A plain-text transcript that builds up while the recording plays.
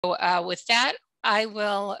With that, I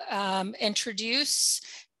will introduce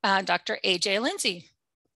Dr. AJ Lindsay.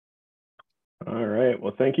 All right.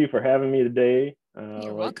 Well, thank you for having me today.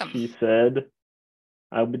 You're like welcome. she said,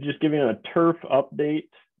 I'll be just giving a turf update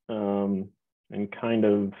and kind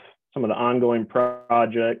of some of the ongoing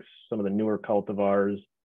projects, some of the newer cultivars.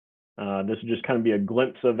 This will just kind of be a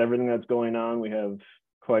glimpse of everything that's going on. We have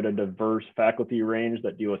quite a diverse faculty range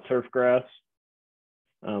that deal with turfgrass.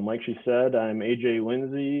 Like she said, I'm AJ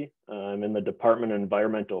Lindsay. I'm in the Department of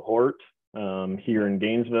Environmental Hort here in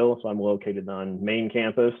Gainesville. So I'm located on main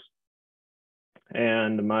campus.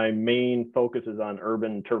 And my main focus is on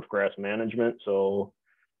urban turfgrass management. So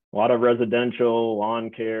a lot of residential lawn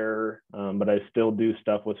care, but I still do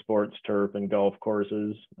stuff with sports turf and golf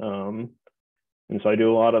courses. And so I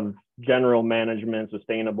do a lot of general management,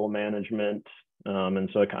 sustainable management. And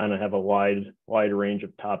so I kind of have a wide range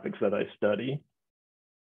of topics that I study.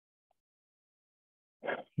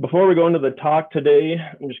 Before we go into the talk today,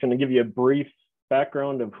 I'm just going to give you a brief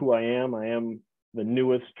background of who I am. I am the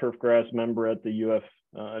newest turfgrass member at the UF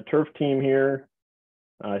turf team here.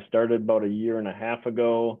 I started about 1.5 years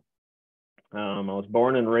ago. I was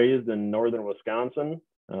born and raised in northern Wisconsin,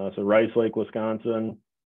 so Rice Lake, Wisconsin.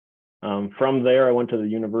 From there, I went to the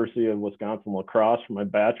University of Wisconsin-La Crosse for my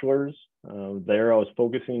bachelor's. There, I was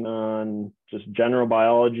focusing on just general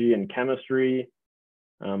biology and chemistry.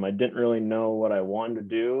 I didn't really know what I wanted to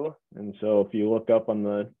do. And so if you look up on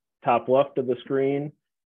the top left of the screen,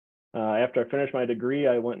 after I finished my degree,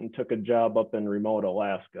 I went and took a job up in remote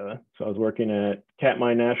Alaska. So I was working at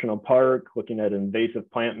Katmai National Park, looking at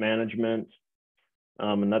invasive plant management.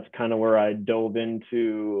 And that's kind of where I dove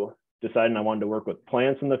into deciding I wanted to work with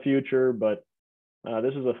plants in the future. But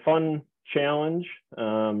this is a fun challenge,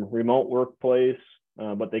 remote workplace,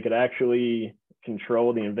 but they could actually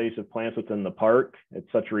control the invasive plants within the park.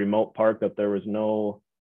 It's such a remote park that there was no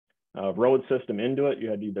road system into it. You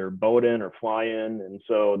had to either boat in or fly in. And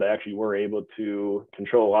so they actually were able to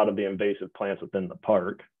control a lot of the invasive plants within the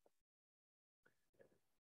park.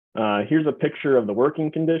 Here's a picture of the working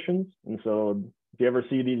conditions. And so if you ever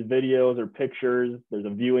see these videos or pictures, there's a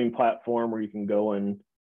viewing platform where you can go and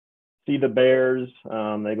see the bears.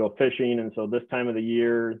 They go fishing. And so this time of the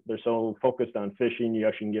year, they're so focused on fishing, you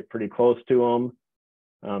actually can get pretty close to them.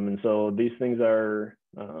 And so these things are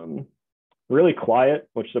really quiet,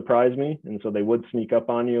 which surprised me. And so they would sneak up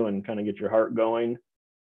on you and kind of get your heart going.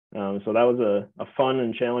 So that was a fun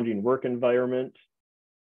and challenging work environment.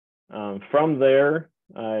 From there,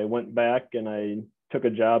 I went back and I took a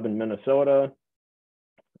job in Minnesota.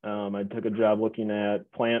 I took a job looking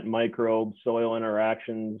at plant microbes, soil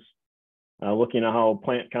interactions, looking at how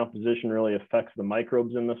plant composition really affects the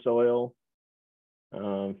microbes in the soil.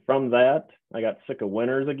 From that, I got sick of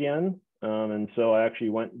winters again. And so I actually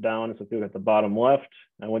went down, so if you look at the bottom left,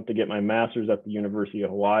 I went to get my master's at the University of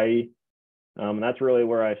Hawaii. And that's really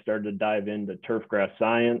where I started to dive into turfgrass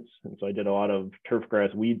science. And so I did a lot of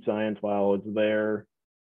turfgrass weed science while I was there.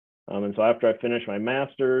 And so after I finished my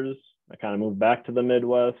master's, I kind of moved back to the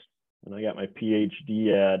Midwest and I got my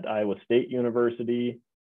PhD at Iowa State University.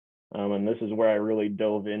 And this is where I really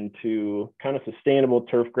dove into kind of sustainable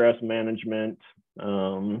turfgrass management,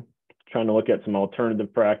 trying to look at some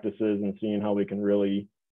alternative practices and seeing how we can really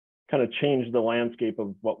kind of change the landscape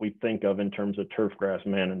of what we think of in terms of turfgrass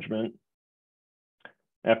management.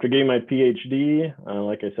 After getting my PhD,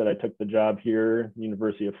 like I said, I took the job here,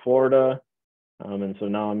 University of Florida. And so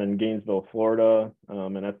now I'm in Gainesville, Florida.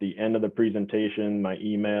 And at the end of the presentation, my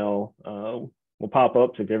email will pop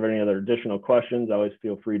up. So if you have any other additional questions, always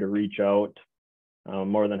feel free to reach out. I'm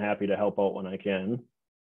more than happy to help out when I can.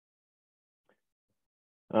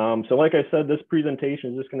 So like I said, this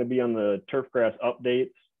presentation is just going to be on the turfgrass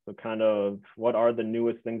updates. So kind of what are the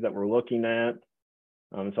newest things that we're looking at.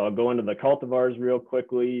 So I'll go into the cultivars real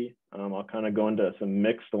quickly. I'll kind of go into some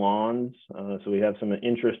mixed lawns. So we have some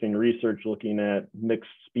interesting research looking at mixed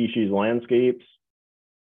species landscapes.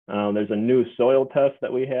 There's a new soil test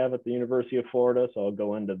that we have at the University of Florida. So I'll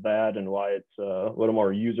go into that and why it's a little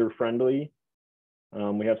more user-friendly.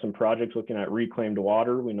 We have some projects looking at reclaimed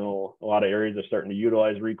water. We know a lot of areas are starting to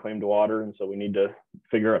utilize reclaimed water. And so we need to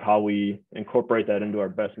figure out how we incorporate that into our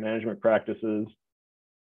best management practices.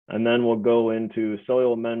 And then we'll go into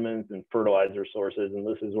soil amendments and fertilizer sources. And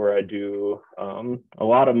this is where I do a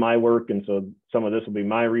lot of my work. And so some of this will be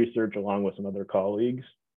my research along with some other colleagues.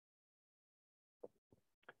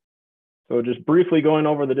 So just briefly going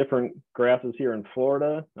over the different grasses here in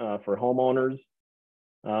Florida for homeowners.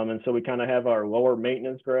 And so we kind of have our lower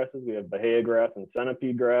maintenance grasses. We have Bahia grass and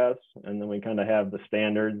centipede grass. And then we kind of have the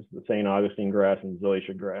standards, the St. Augustine grass and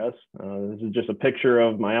zoysia grass. This is just a picture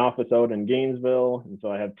of my office out in Gainesville. And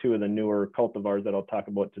so I have two of the newer cultivars that I'll talk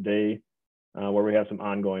about today, where we have some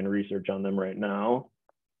ongoing research on them right now.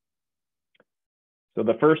 So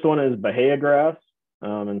the first one is Bahia grass.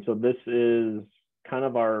 And so this is kind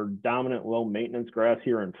of our dominant low maintenance grass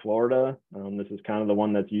here in Florida. This is kind of the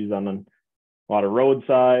one that's used on a lot of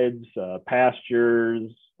roadsides, pastures,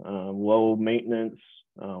 low maintenance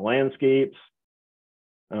landscapes.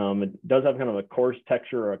 It does have kind of a coarse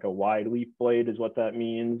texture, like a wide leaf blade is what that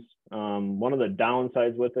means. One of the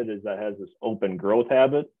downsides with it is that it has this open growth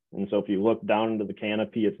habit. And so if you look down into the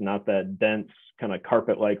canopy, it's not that dense kind of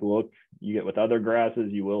carpet-like look you get with other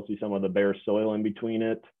grasses. You will see some of the bare soil in between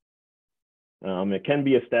it. It can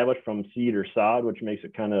be established from seed or sod, which makes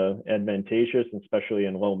it kind of advantageous, especially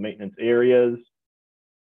in low maintenance areas.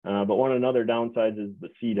 But one of the other downsides is the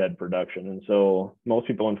seed head production. And so most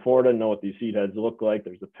people in Florida know what these seed heads look like.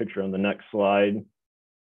 There's a picture on the next slide.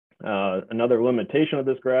 Another limitation of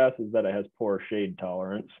this grass is that it has poor shade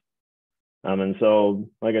tolerance. And so,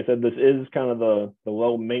 like I said, this is kind of the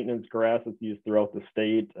low maintenance grass that's used throughout the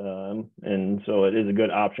state. And so it is a good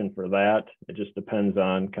option for that. It just depends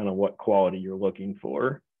on kind of what quality you're looking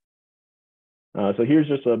for. So here's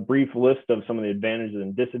just a brief list of some of the advantages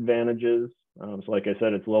and disadvantages. So like I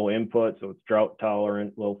said, it's low input, so it's drought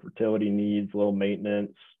tolerant, low fertility needs, low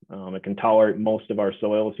maintenance. It can tolerate most of our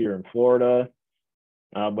soils here in Florida.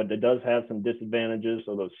 But it does have some disadvantages.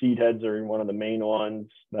 So those seed heads are one of the main ones,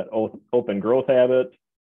 that open growth habit.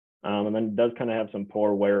 And then it does kind of have some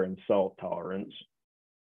poor wear and salt tolerance.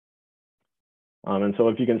 And so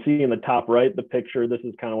if you can see in the top right, the picture, this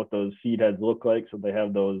is kind of what those seed heads look like. So they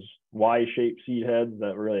have those Y-shaped seed heads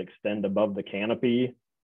that really extend above the canopy.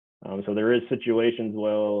 So there is situations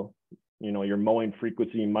where, you know, your mowing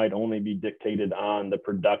frequency might only be dictated on the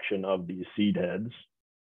production of these seed heads.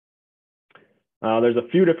 There's a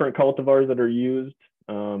few different cultivars that are used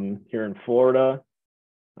here in Florida.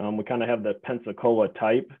 We kind of have the Pensacola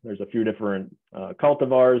type. There's a few different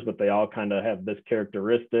cultivars, but they all kind of have this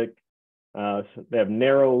characteristic. So they have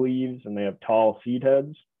narrow leaves and they have tall seed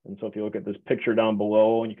heads. And so if you look at this picture down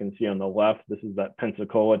below, and you can see on the left, this is that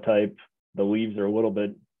Pensacola type. The leaves are a little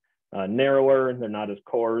bit narrower, they're not as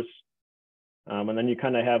coarse. And then you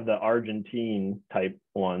kind of have the Argentine type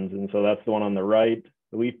ones. And so that's the one on the right.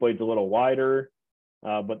 The leaf blade's a little wider,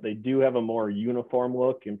 but they do have a more uniform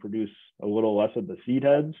look and produce a little less of the seed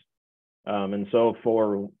heads. And so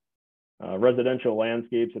for residential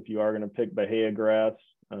landscapes, if you are going to pick Bahia grass,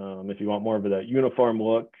 if you want more of that uniform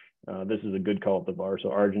look, this is a good cultivar. So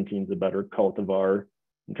Argentine's a better cultivar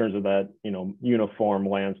in terms of that, you know, uniform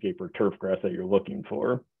landscape or turf grass that you're looking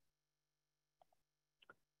for.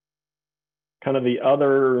 Kind of the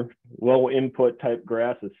other low input type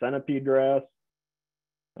grass is centipede grass.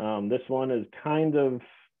 This one is kind of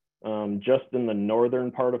just in the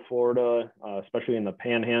northern part of Florida, especially in the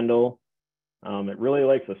panhandle. It really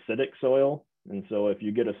likes acidic soil. And so if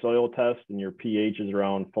you get a soil test and your pH is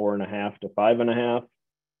around 4.5 to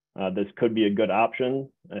 5.5, this could be a good option.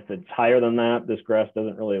 If it's higher than that, this grass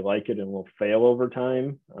doesn't really like it and will fail over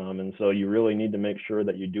time. And so you really need to make sure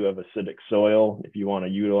that you do have acidic soil if you want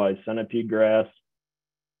to utilize centipede grass.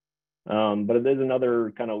 But it is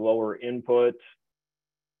another kind of lower input.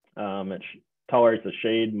 It tolerates the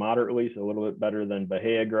shade moderately, so a little bit better than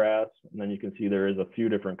Bahia grass. And then you can see there is a few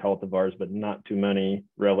different cultivars, but not too many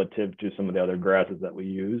relative to some of the other grasses that we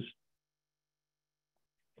use.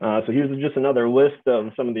 So here's just another list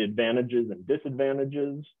of some of the advantages and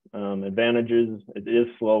disadvantages. Advantages, it is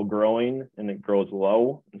slow growing and it grows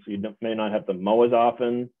low, and so you may not have to mow as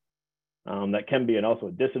often. That can be also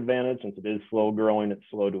a disadvantage since it is slow growing, it's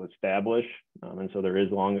slow to establish. And so there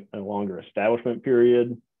is a longer establishment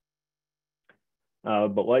period.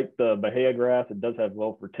 But like the Bahia grass, it does have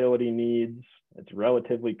low fertility needs. It's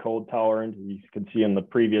relatively cold tolerant. As you can see in the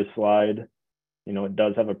previous slide, you know, it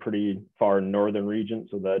does have a pretty far northern region.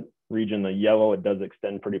 So that region, the yellow, it does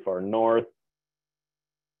extend pretty far north.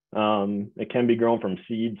 It can be grown from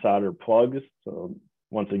seed, sod, or plugs. So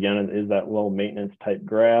once again, it is that low maintenance type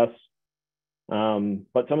grass.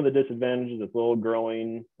 But some of the disadvantages, it's low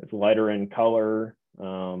growing, it's lighter in color.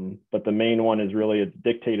 But the main one is really it's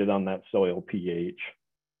dictated on that soil pH.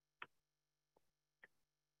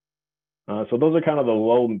 So those are kind of the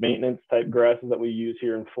low maintenance type grasses that we use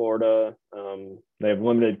here in Florida. They have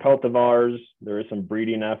limited cultivars. There is some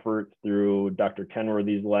breeding efforts through Dr.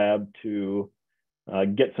 Kenworthy's lab to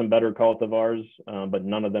get some better cultivars, but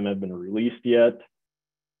none of them have been released yet.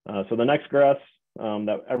 So the next grass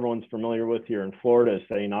that everyone's familiar with here in Florida is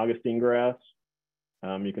St. Augustine grass.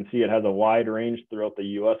 You can see it has a wide range throughout the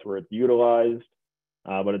U.S. where it's utilized,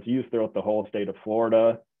 but it's used throughout the whole state of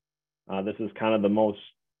Florida. This is kind of the most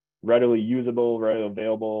readily usable, readily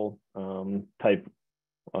available type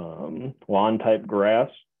lawn type grass.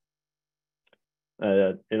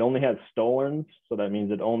 It only has stolons, so that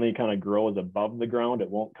means it only kind of grows above the ground.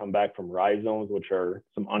 It won't come back from rhizomes, which are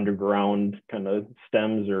some underground kind of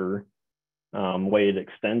stems or way it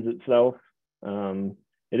extends itself.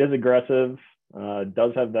 It is aggressive. It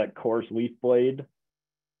does have that coarse leaf blade.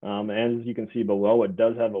 As you can see below, it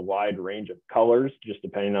does have a wide range of colors, just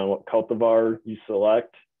depending on what cultivar you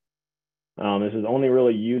select. This is only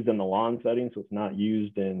really used in the lawn setting, so it's not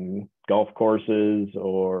used in golf courses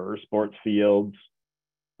or sports fields.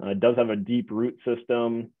 It does have a deep root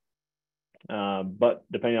system, but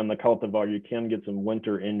depending on the cultivar, you can get some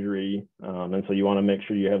winter injury, and so you want to make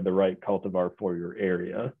sure you have the right cultivar for your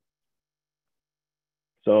area.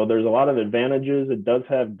 So there's a lot of advantages. It does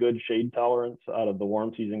have good shade tolerance out of the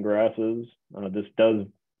warm season grasses. This does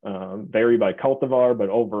vary by cultivar, but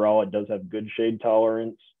overall it does have good shade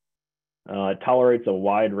tolerance. It tolerates a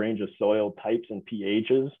wide range of soil types and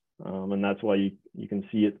pHs, and that's why you can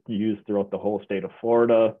see it used throughout the whole state of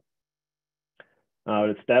Florida.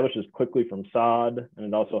 It establishes quickly from sod, and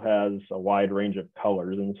it also has a wide range of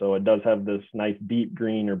colors. And so it does have this nice deep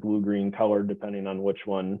green or blue-green color, depending on which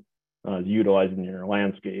one is utilized in your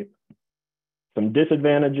landscape. Some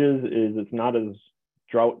disadvantages is it's not as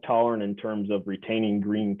drought tolerant in terms of retaining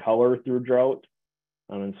green color through drought.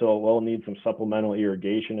 And so it will need some supplemental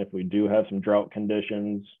irrigation if we do have some drought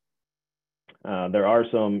conditions. There are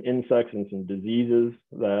some insects and some diseases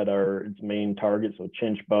that are its main target. So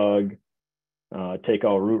chinch bug, take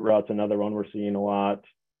all root rot's another one we're seeing a lot.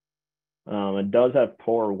 It does have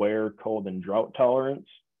poor wear, cold, and drought tolerance.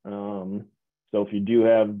 So if you do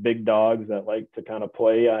have big dogs that like to kind of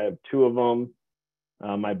play, I have 2 of them.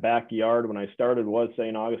 My backyard when I started was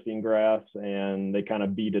St. Augustine grass, and they kind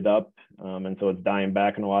of beat it up. And so it's dying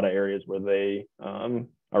back in a lot of areas where they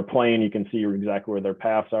are playing. You can see exactly where their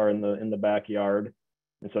paths are in the backyard.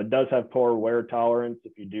 And so it does have poor wear tolerance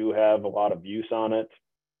if you do have a lot of use on it.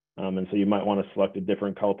 And so you might want to select a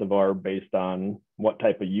different cultivar based on what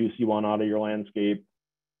type of use you want out of your landscape.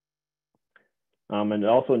 And it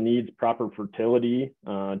also needs proper fertility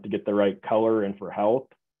to get the right color and for health.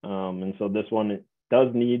 And so this one, it does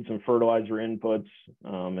need some fertilizer inputs.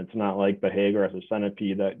 It's not like the haygrass or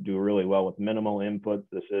centipede that do really well with minimal inputs.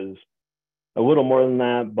 This is a little more than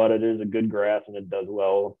that, but it is a good grass and it does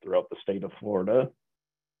well throughout the state of Florida.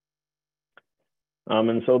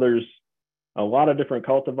 And so there's a lot of different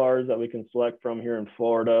cultivars that we can select from here in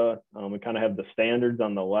Florida. We kind of have the standards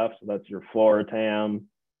on the left. So that's your Floratam.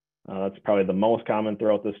 That's probably the most common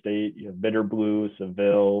throughout the state. You have Bitter Blue,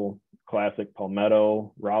 Seville, Classic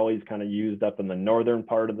Palmetto. Raleigh's kind of used up in the northern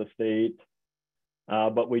part of the state.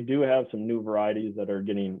 But we do have some new varieties that are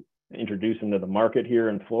getting introduced into the market here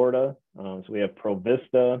in Florida. So we have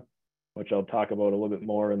Provista, which I'll talk about a little bit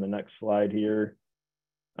more in the next slide here.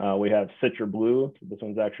 We have Citra Blue. This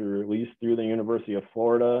one's actually released through the University of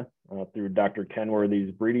Florida through Dr.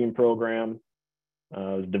 Kenworthy's breeding program. It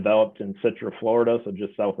was developed in Citra, Florida, so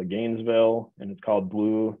just south of Gainesville, and it's called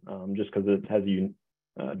Blue just because it has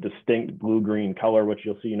a distinct blue-green color, which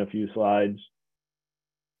you'll see in a few slides.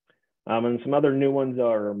 And some other new ones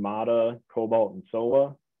are Armada, Cobalt, and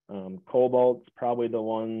Sola. Cobalt's probably the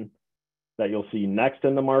one that you'll see next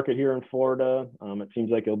in the market here in Florida. It seems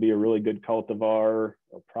like it'll be a really good cultivar.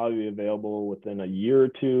 It'll probably be available within a year or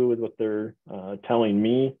two is what they're telling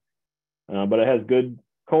me. But it has good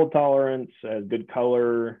cold tolerance, has good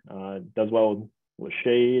color, does well with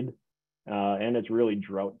shade, and it's really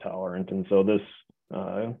drought tolerant. And so this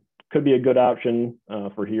could be a good option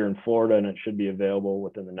for here in Florida, and it should be available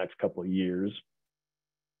within the next couple of years.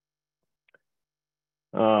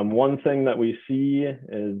 One thing that we see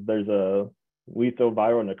is there's a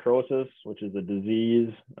lethoviral necrosis, which is a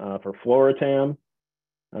disease for Floratam.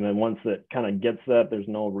 And then once it kind of gets that, there's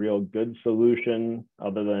no real good solution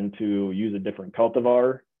other than to use a different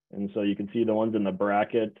cultivar. And so you can see the ones in the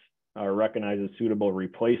bracket are recognized as suitable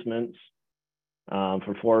replacements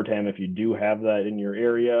for Floratam if you do have that in your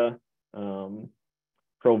area. Provista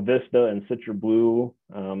and Citra Blue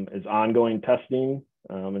is ongoing testing.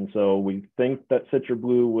 And so we think that Citra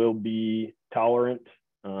Blue will be tolerant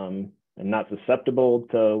and not susceptible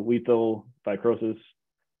to lethal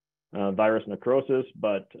virus necrosis,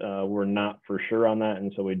 but we're not for sure on that.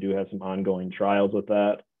 And so we do have some ongoing trials with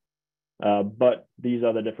that. But these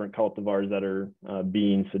are the different cultivars that are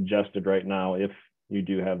being suggested right now if you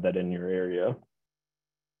do have that in your area.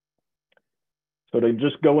 So to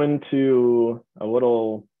just go into a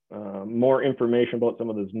little more information about some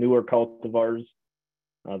of those newer cultivars,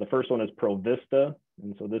 the first one is Pro Vista,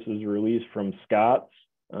 and so this is released from Scott's.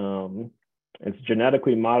 It's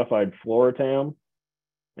genetically modified Floratam,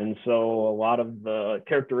 and so a lot of the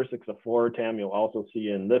characteristics of Floratam you'll also see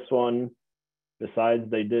in this one. Besides,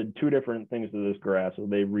 they did two different things to this grass. So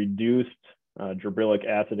they reduced gibberellic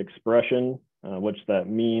acid expression, which that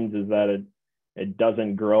means is that it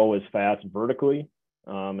doesn't grow as fast vertically.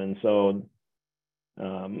 And so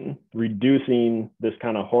reducing this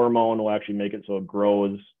kind of hormone will actually make it so it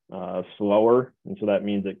grows slower. And so that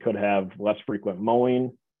means it could have less frequent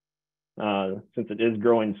mowing. Since it is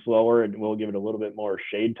growing slower, it will give it a little bit more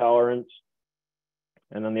shade tolerance.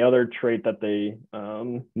 And then the other trait that they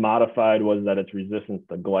modified was that it's resistant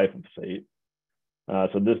to glyphosate.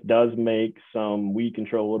 So this does make some weed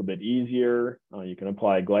control a little bit easier. You can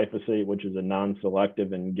apply glyphosate, which is a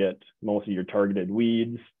non-selective, and get most of your targeted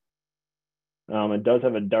weeds. It does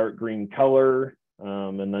have a dark green color.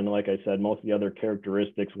 And then, like I said, most of the other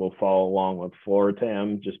characteristics will follow along with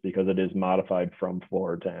Floratam just because it is modified from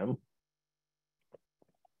Floratam.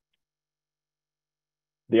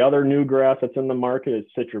 The other new grass that's in the market is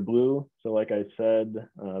Citra Blue. So like I said,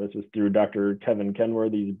 this is through Dr. Kevin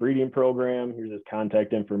Kenworthy's breeding program. Here's his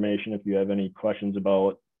contact information if you have any questions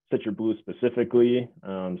about Citra Blue specifically.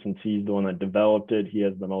 Since he's the one that developed it, he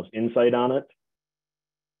has the most insight on it.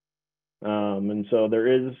 And so there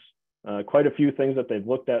is quite a few things that they've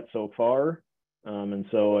looked at so far. And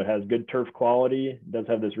so it has good turf quality. It does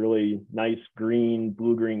have this really nice green,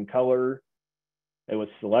 blue-green color. It was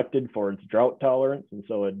selected for its drought tolerance, and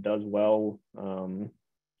so it does well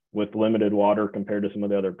with limited water compared to some of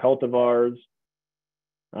the other cultivars.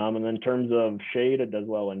 And then in terms of shade, it does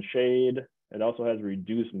well in shade. It also has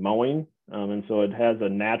reduced mowing, and so it has a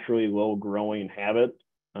naturally low growing habit.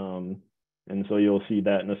 And so you'll see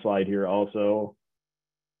that in the slide here also.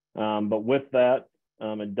 But with that,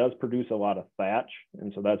 it does produce a lot of thatch.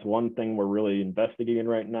 And so that's one thing we're really investigating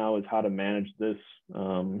right now is how to manage this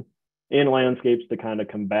in landscapes to kind of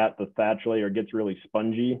combat the thatch layer. It gets really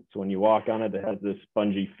spongy. So when you walk on it, it has this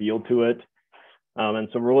spongy feel to it. And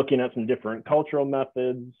so we're looking at some different cultural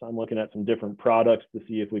methods. I'm looking at some different products to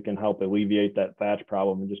see if we can help alleviate that thatch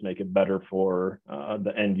problem and just make it better for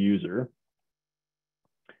the end user.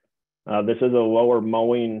 This is a lower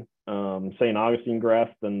mowing St. Augustine grass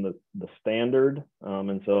than the standard.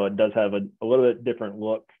 And so it does have a little bit different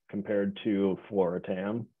look compared to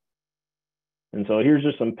Floratam. And so here's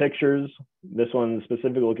just some pictures. This one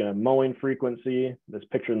specifically looking at mowing frequency. This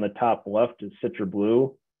picture in the top left is Citra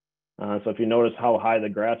Blue. So if you notice how high the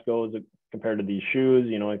grass goes compared to these shoes,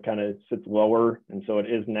 you know, it kind of sits lower. And so it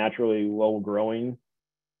is naturally low growing.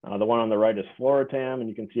 The one on the right is Floratam, and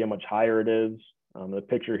you can see how much higher it is. The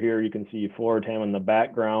picture here, you can see Floratam in the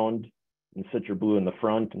background and Citra Blue in the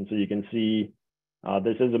front. And so you can see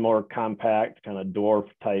this is a more compact kind of dwarf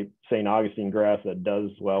type St. Augustine grass that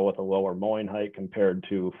does well with a lower mowing height compared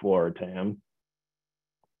to Floratam.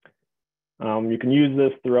 You can use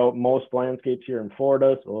this throughout most landscapes here in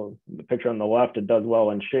Florida. So the picture on the left, it does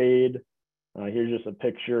well in shade. Here's just a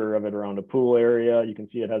picture of it around a pool area. You can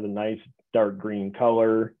see it has a nice dark green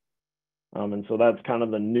color. And so that's kind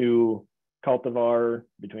of the new cultivar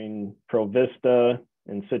between Pro Vista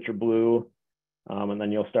and Citra Blue. And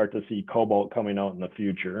then you'll start to see cobalt coming out in the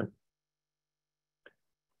future.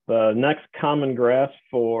 The next common grass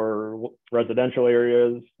for residential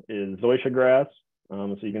areas is zoysia grass.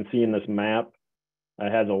 So you can see in this map,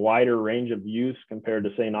 it has a wider range of use compared to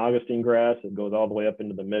St. Augustine grass. It goes all the way up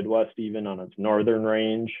into the Midwest, even on its northern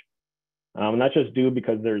range. And that's just due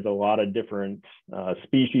because there's a lot of different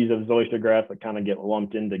species of zoysia grass that kind of get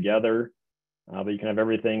lumped in together. But you can have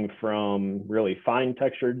everything from really fine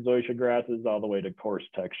textured zoysia grasses all the way to coarse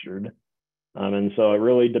textured. And so it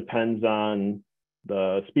really depends on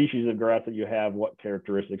the species of grass that you have, what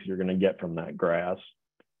characteristics you're going to get from that grass.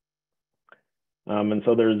 And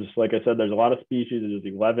so there's, like I said, there's a lot of species.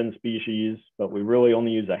 There's 11 species, but we really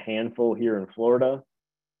only use a handful here in Florida.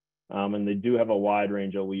 And they do have a wide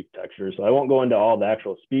range of leaf textures. So I won't go into all the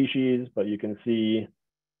actual species, but you can see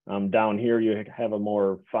down here, you have a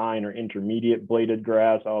more fine or intermediate bladed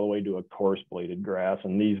grass all the way to a coarse bladed grass.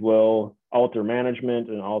 And these will alter management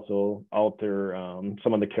and also alter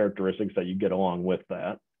some of the characteristics that you get along with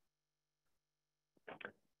that.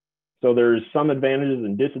 So there's some advantages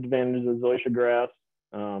and disadvantages of zoysia grass.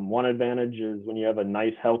 One advantage is when you have a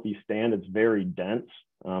nice healthy stand, it's very dense.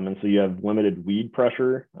 And so you have limited weed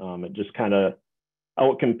pressure. It just kind of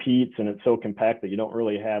outcompetes, and it's so compact that you don't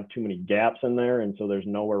really have too many gaps in there. And so there's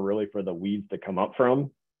nowhere really for the weeds to come up from.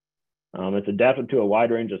 It's adapted to a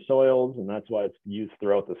wide range of soils, and that's why it's used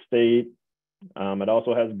throughout the state. It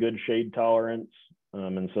also has good shade tolerance,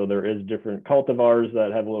 and so there is different cultivars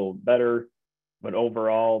that have a little better, but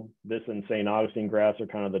overall, this and St. Augustine grass are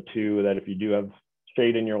kind of the two that if you do have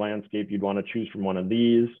shade in your landscape, you'd want to choose from one of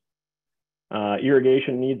these.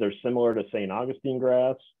 Irrigation needs are similar to St. Augustine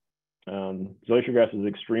grass. Zoysia grass is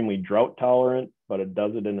extremely drought tolerant, but it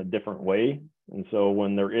does it in a different way. And so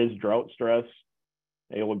when there is drought stress,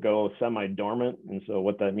 it will go semi-dormant. And so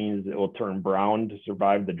what that means is it will turn brown to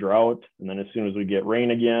survive the drought. And then as soon as we get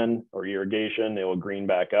rain again or irrigation, it will green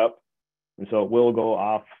back up. And so it will go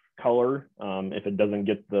off color if it doesn't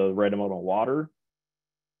get the right amount of water.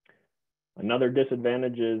 Another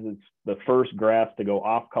disadvantage is it's the first grass to go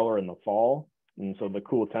off color in the fall. And so the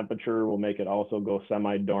cool temperature will make it also go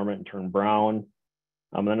semi-dormant and turn brown.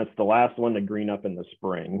 Then it's the last one to green up in the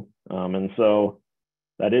spring. And so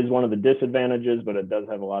that is one of the disadvantages, but it does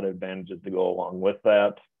have a lot of advantages to go along with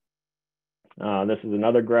that. This is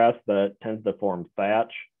another grass that tends to form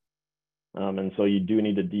thatch. And so you do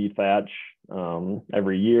need to dethatch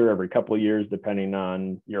every year, every couple of years, depending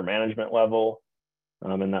on your management level.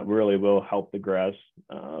 And that really will help the grass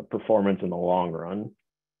performance in the long run.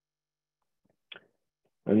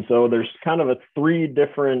 And so there's kind of three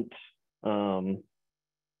different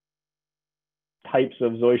types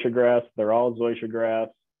of zoysia grass. They're all zoysia grass.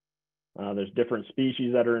 There's different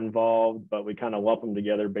species that are involved, but we kind of lump them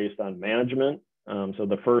together based on management. So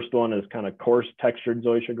the first one is kind of coarse textured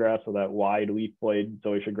zoysia grass, so that wide leaf blade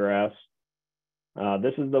zoysia grass.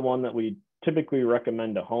 This is the one that we typically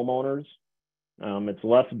recommend to homeowners. It's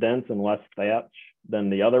less dense and less thatch than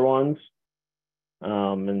the other ones.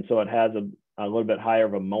 And so it has a little bit higher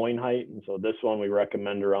of a mowing height. And so this one we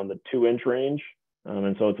recommend around the 2-inch range.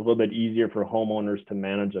 And so it's a little bit easier for homeowners to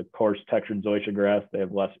manage a coarse textured zoysia grass. They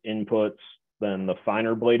have less inputs than the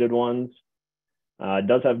finer bladed ones. It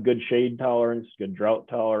does have good shade tolerance, good drought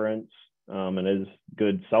tolerance, and is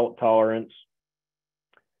good salt tolerance.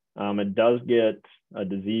 It does get a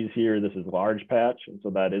disease here. This is large patch, and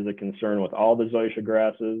so that is a concern with all the zoysia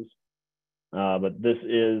grasses. But this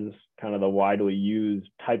is kind of the widely used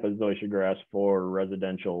type of zoysia grass for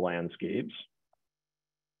residential landscapes.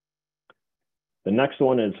 The next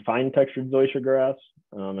one is fine textured zoysia grass.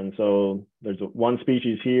 And so there's one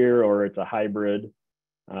species here, or it's a hybrid.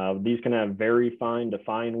 These can have very fine to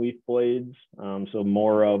fine leaf blades. So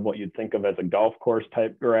more of what you'd think of as a golf course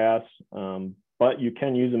type grass. But you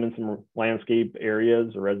can use them in some landscape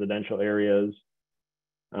areas or residential areas.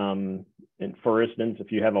 And for instance,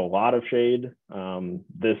 if you have a lot of shade,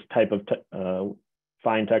 this type of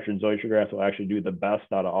fine textured zoysia grass will actually do the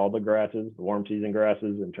best out of all the grasses, the warm season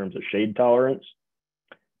grasses, in terms of shade tolerance.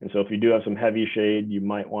 And so if you do have some heavy shade, you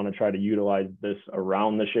might want to try to utilize this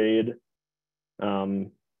around the shade.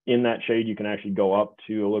 In that shade, you can actually go up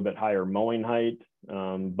to a little bit higher mowing height.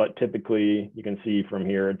 But typically you can see from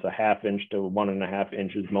here, it's a 1/2 inch to 1.5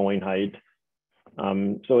 inches mowing height.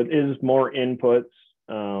 So it is more inputs.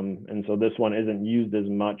 And so this one isn't used as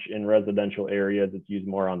much in residential areas. It's used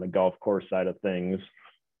more on the golf course side of things.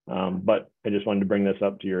 But I just wanted to bring this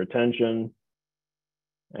up to your attention.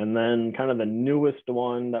 And then kind of the newest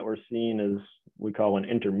one that we're seeing is we call an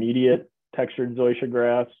intermediate textured zoysia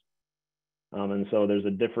grass. And so there's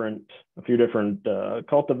a few different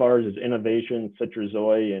cultivars. There's Innovation,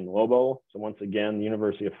 Citruzoi, and Lobo. So once again, the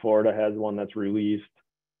University of Florida has one that's released,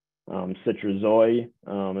 Citruzoi.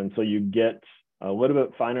 And so you get a little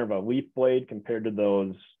bit finer of a leaf blade compared to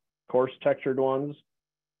those coarse textured ones.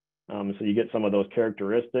 So you get some of those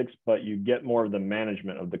characteristics, but you get more of the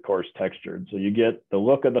management of the coarse textured. So you get the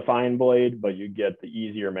look of the fine blade, but you get the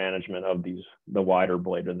easier management of the wider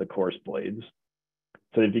blade of the coarse blades.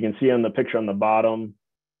 So if you can see on the picture on the bottom,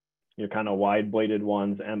 your kind of wide bladed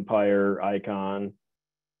ones, Empire, Icon.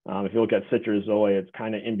 If you look at Citruzoi, it's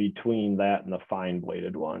kind of in between that and the fine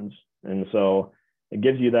bladed ones. And so it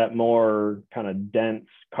gives you that more kind of dense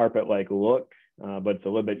carpet-like look, but it's a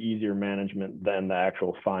little bit easier management than the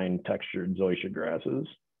actual fine textured zoysia grasses.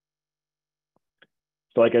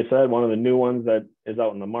 So like I said, one of the new ones that is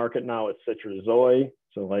out in the market now is Citruzoi.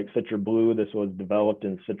 So like Citra Blue, this was developed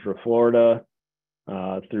in Citra, Florida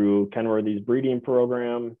through Kenworthy's breeding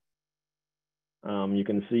program. You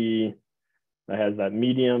can see it has that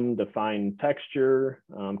medium defined texture.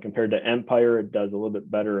 Compared to Empire, it does a little bit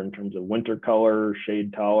better in terms of winter color,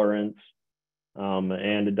 shade tolerance,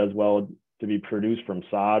 and it does well to be produced from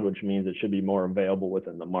sod, which means it should be more available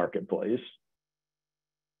within the marketplace.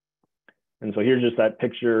 And so here's just that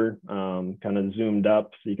picture kind of zoomed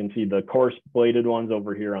up. So you can see the coarse bladed ones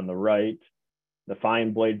over here on the right. the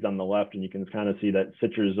fine blades on the left, and you can kind of see that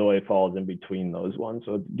citrus zoysia falls in between those ones.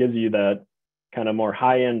 So it gives you that kind of more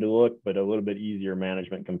high-end look, but a little bit easier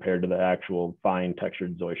management compared to the actual fine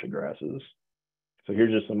textured zoysia grasses. So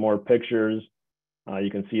here's just some more pictures. You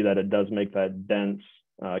can see that it does make that dense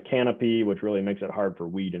canopy, which really makes it hard for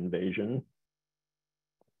weed invasion.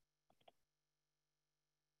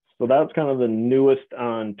 So that's kind of the newest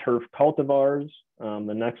on turf cultivars.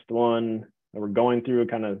 The next one we're going through a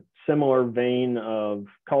kind of similar vein of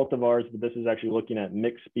cultivars, but this is actually looking at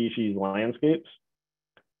mixed species landscapes.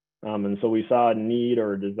 And so we saw a need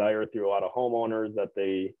or a desire through a lot of homeowners that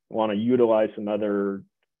they want to utilize some other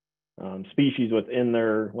species within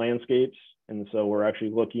their landscapes. And so we're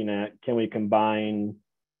actually looking at, can we combine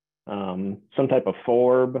some type of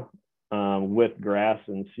forb with grass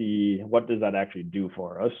and see what does that actually do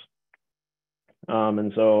for us.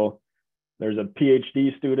 And so there's a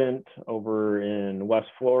PhD student over in West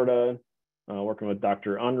Florida working with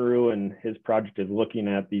Dr. Unruh, and his project is looking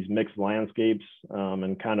at these mixed landscapes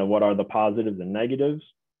and kind of what are the positives and negatives.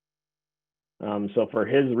 So for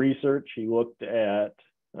his research, he looked at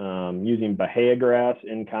using Bahia grass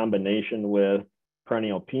in combination with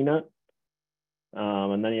perennial peanut.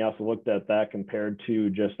 And then he also looked at that compared to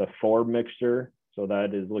just a forb mixture. So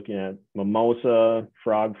that is looking at mimosa,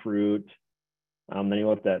 frog fruit. Then he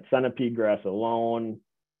looked at centipede grass alone,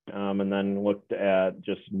 and then looked at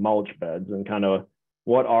just mulch beds and kind of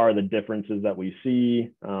what are the differences that we see,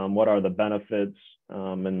 what are the benefits,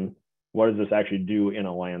 and what does this actually do in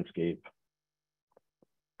a landscape.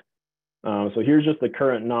 So here's just the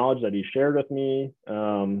current knowledge that he shared with me.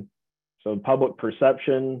 So public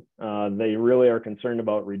perception, they really are concerned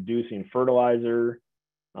about reducing fertilizer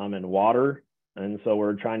and water. And so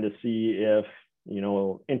we're trying to see if,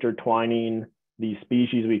 intertwining these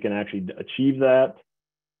species, we can actually achieve that.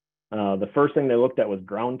 The first thing they looked at was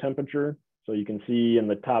ground temperature. So you can see in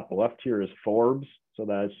the top left here is forbs. So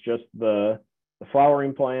that's just the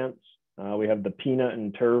flowering plants. We have the peanut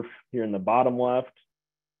and turf here in the bottom left,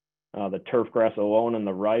 the turf grass alone on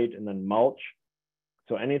the right, and then mulch.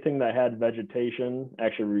 So anything that had vegetation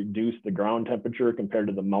actually reduced the ground temperature compared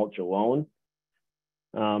to the mulch alone.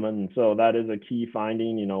 And so that is a key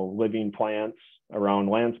finding, living plants around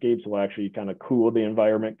landscapes will actually kind of cool the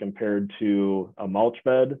environment compared to a mulch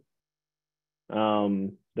bed.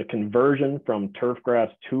 The conversion from turf grass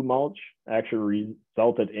to mulch actually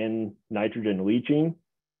resulted in nitrogen leaching.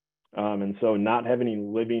 And so not having any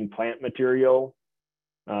living plant material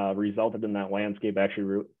resulted in that landscape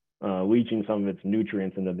actually leaching some of its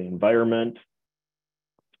nutrients into the environment.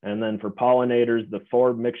 And then for pollinators, the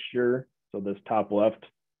forb mixture, so this top left,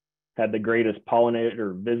 had the greatest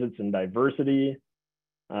pollinator visits and diversity,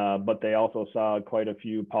 but they also saw quite a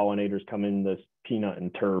few pollinators come in this peanut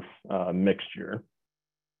and turf mixture.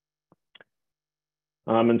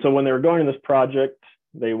 And so when they were going to this project,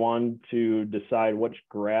 they wanted to decide which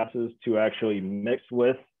grasses to actually mix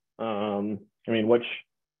with, which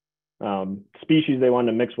species they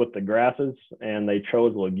wanted to mix with the grasses, and they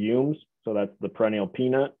chose legumes. So that's the perennial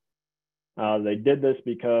peanut. They did this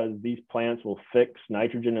because these plants will fix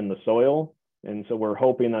nitrogen in the soil. And so we're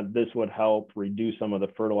hoping that this would help reduce some of the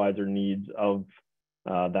fertilizer needs of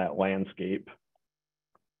that landscape.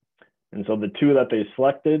 And so the two that they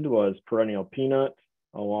selected was perennial peanut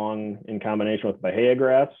along in combination with Bahia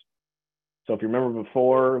grass. So if you remember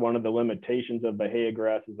before, one of the limitations of Bahia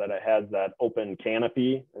grass is that it has that open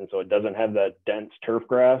canopy. And so it doesn't have that dense turf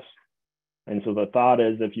grass. And so the thought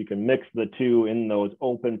is if you can mix the two in those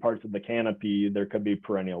open parts of the canopy, there could be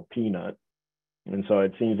perennial peanut. And so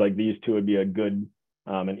it seems like these two would be a good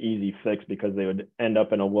and easy fix because they would end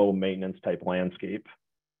up in a low maintenance type landscape.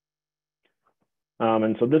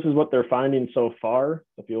 And so this is what they're finding so far.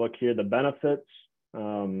 If you look here, the benefits,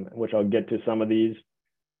 which I'll get to some of these,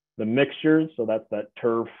 the mixtures, so that's that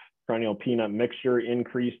turf perennial peanut mixture,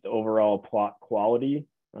 increased overall plot quality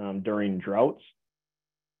during droughts.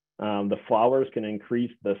 The flowers can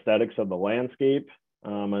increase the aesthetics of the landscape.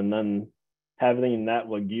 And then having that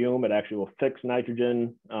legume, it actually will fix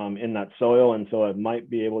nitrogen in that soil. And so it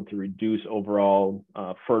might be able to reduce overall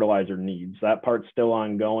fertilizer needs. That part's still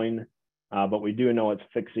ongoing, but we do know it's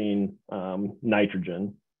fixing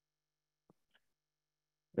nitrogen.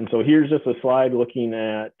 And so here's just a slide looking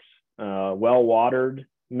at well-watered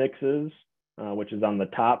mixes, which is on the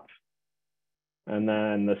top. And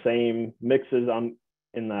then the same mixes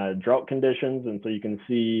in the drought conditions. And so you can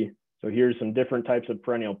see, so here's some different types of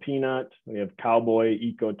perennial peanut. We have Cowboy,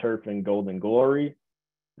 Eco Turf, and Golden Glory.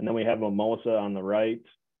 And then we have Mimosa on the right.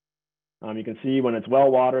 You can see when it's well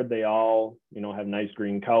watered, they all, have nice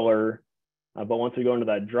green color. But once we go into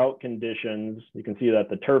that drought conditions, you can see that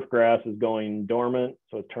the turf grass is going dormant,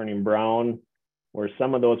 so it's turning brown, where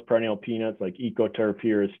some of those perennial peanuts like EcoTurf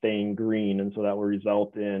here is staying green. And so that will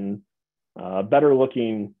result in better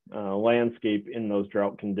looking landscape in those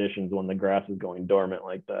drought conditions when the grass is going dormant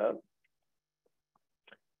like that.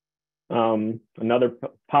 Another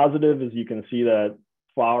positive is you can see that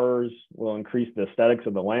flowers will increase the aesthetics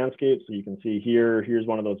of the landscape. So you can see here, here's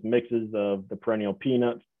one of those mixes of the perennial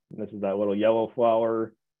peanut. This is that little yellow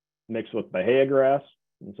flower mixed with bahia grass.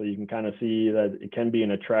 And so you can kind of see that it can be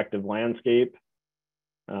an attractive landscape.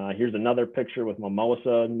 Here's another picture with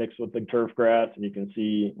mimosa mixed with the turf grass. And you can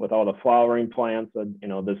see with all the flowering plants that, you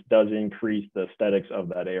know, this does increase the aesthetics of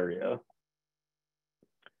that area.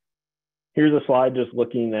 Here's a slide just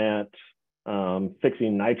looking at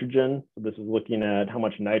fixing nitrogen. So this is looking at how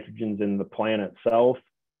much nitrogen's in the plant itself.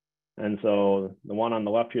 And so the one on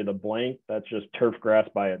the left here, the blank, that's just turf grass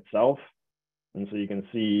by itself. And so you can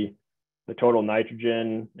see the total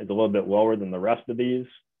nitrogen is a little bit lower than the rest of these.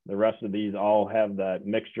 The rest of these all have that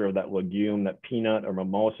mixture of that legume, that peanut or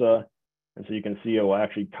mimosa. And so you can see it will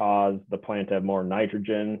actually cause the plant to have more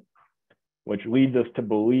nitrogen, which leads us to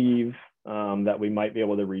believe that we might be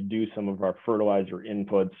able to reduce some of our fertilizer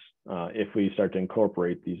inputs if we start to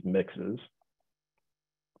incorporate these mixes.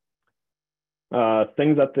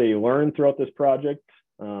 Things that they learned throughout this project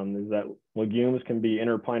is that legumes can be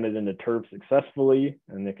interplanted into turf successfully,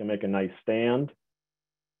 and they can make a nice stand.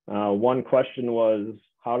 One question was,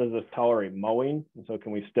 how does this tolerate mowing? And so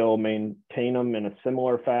can we still maintain them in a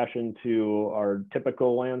similar fashion to our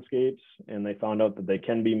typical landscapes? And they found out that they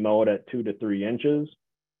can be mowed at 2 to 3 inches.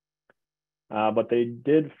 But they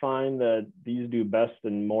did find that these do best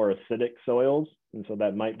in more acidic soils. And so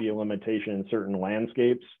that might be a limitation in certain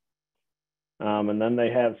landscapes. And then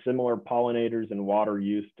they have similar pollinators and water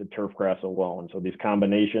use to turf grass alone. So these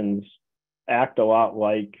combinations act a lot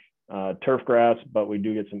like turf grass, but we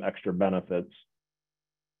do get some extra benefits.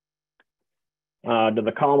 To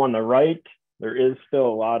the column on the right, there is still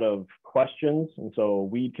a lot of questions. And so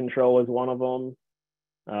weed control is one of them.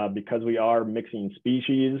 Because we are mixing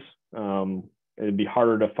species, it'd be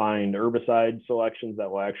harder to find herbicide selections that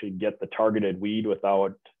will actually get the targeted weed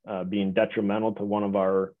without being detrimental to one of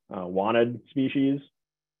our wanted species.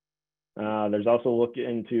 There's also look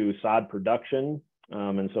into sod production.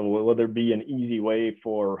 And so will there be an easy way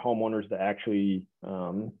for homeowners to actually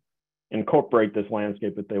incorporate this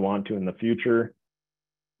landscape if they want to in the future?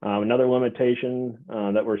 Another limitation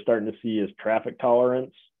that we're starting to see is traffic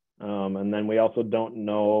tolerance. And then we also don't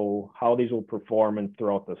know how these will perform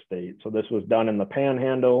throughout the state. So this was done in the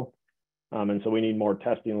Panhandle. And so we need more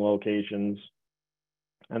testing locations.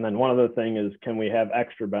 And then one other thing is, can we have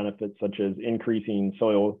extra benefits such as increasing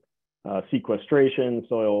soil sequestration,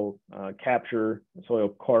 soil capture,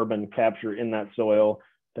 soil carbon capture in that soil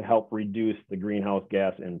to help reduce the greenhouse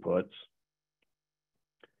gas inputs.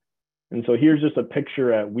 And so here's just a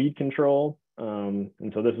picture at weed control.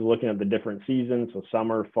 And so this is looking at the different seasons, so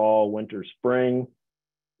summer, fall, winter, spring.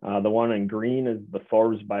 The one in green is the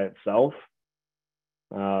forbs by itself.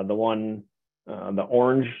 The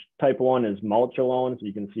orange type one is mulch alone. So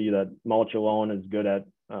you can see that mulch alone is good at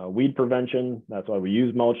weed prevention. That's why we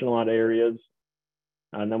use mulch in a lot of areas.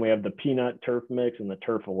 And then we have the peanut turf mix and the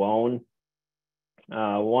turf alone.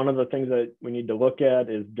 One of the things that we need to look at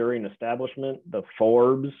is during establishment, the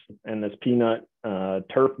forbs and this peanut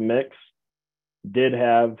turf mix did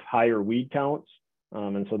have higher weed counts.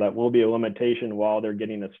 And so that will be a limitation while they're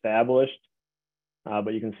getting established.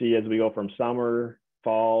 But you can see as we go from summer,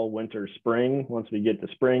 fall, winter, spring, once we get to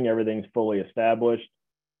spring, everything's fully established,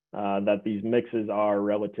 that these mixes are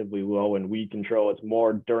relatively low in weed control. It's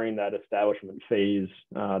more during that establishment phase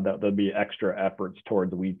that there'll be extra efforts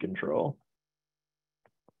towards weed control.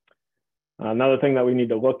 Another thing that we need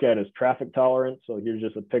to look at is traffic tolerance. So here's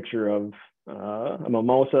just a picture of a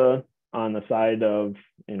mimosa on the side of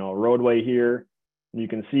a roadway here. You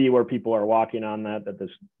can see where people are walking on that this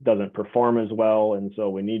doesn't perform as well. And so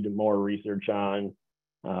we need more research on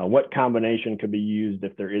what combination could be used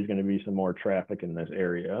if there is going to be some more traffic in this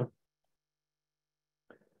area.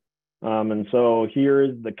 And so here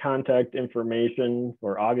is the contact information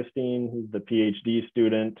for Augustine, who's the PhD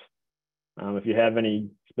student. If you have any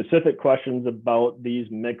specific questions about these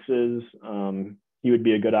mixes, he would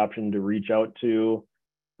be a good option to reach out to.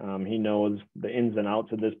 He knows the ins and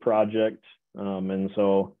outs of this project. And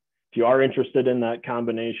so if you are interested in that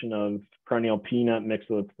combination of perennial peanut mixed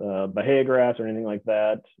with bahia grass or anything like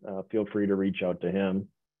that, feel free to reach out to him.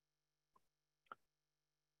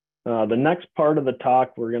 The next part of the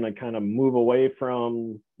talk, we're going to kind of move away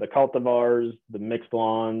from the cultivars, the mixed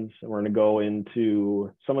lawns, and we're going to go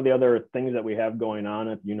into some of the other things that we have going on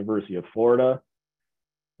at the University of Florida.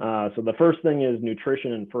 So the first thing is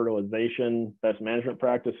nutrition and fertilization best management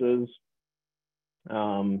practices.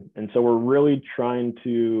 And so we're really trying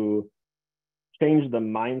to change the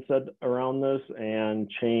mindset around this and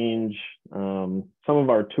change some of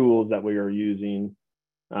our tools that we are using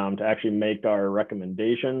to actually make our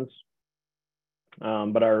recommendations.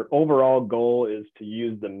 But our overall goal is to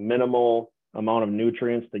use the minimal amount of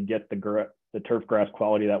nutrients to get the turf grass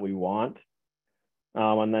quality that we want.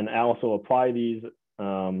 And then also apply these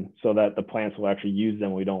so that the plants will actually use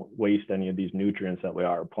them. We don't waste any of these nutrients that we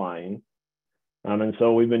are applying. And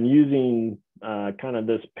so we've been using kind of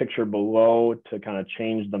this picture below to kind of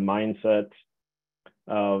change the mindset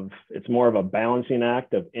of it's more of a balancing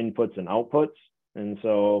act of inputs and outputs. And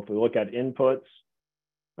so if we look at inputs,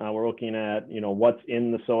 we're looking at, what's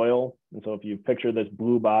in the soil. And so if you picture this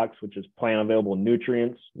blue box, which is plant available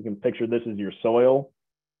nutrients, you can picture this as your soil.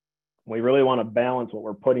 We really want to balance what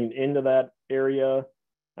we're putting into that area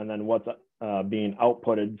and then what's being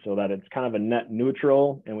outputted so that it's kind of a net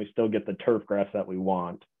neutral and we still get the turf grass that we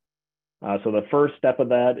want. So the first step of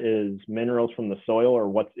that is minerals from the soil or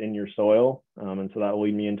what's in your soil. And so that will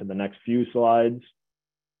lead me into the next few slides.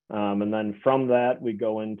 And then from that, we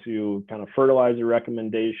go into kind of fertilizer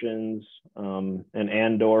recommendations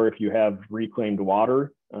and/or if you have reclaimed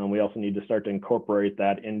water, we also need to start to incorporate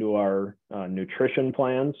that into our nutrition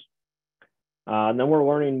plans. And then we're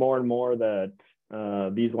learning more and more that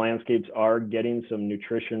these landscapes are getting some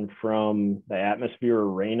nutrition from the atmosphere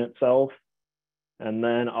or rain itself. And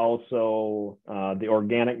then also the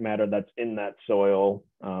organic matter that's in that soil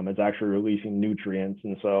is actually releasing nutrients.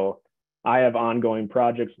 And so I have ongoing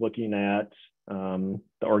projects looking at the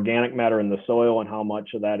organic matter in the soil and how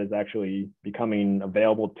much of that is actually becoming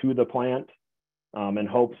available to the plant in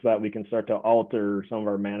hopes that we can start to alter some of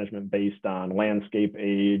our management based on landscape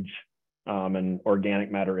age and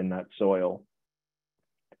organic matter in that soil.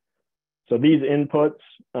 So these inputs,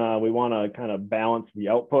 we want to kind of balance the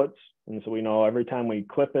outputs. And so we know every time we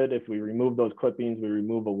clip it, if we remove those clippings, we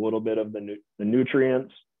remove a little bit of the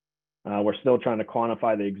nutrients. We're still trying to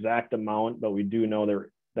quantify the exact amount, but we do know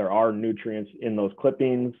there are nutrients in those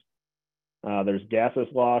clippings. There's gaseous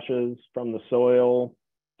losses from the soil.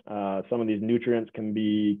 Some of these nutrients can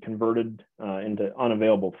be converted into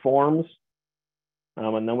unavailable forms.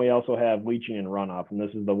 And then we also have leaching and runoff. And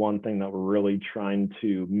this is the one thing that we're really trying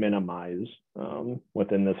to minimize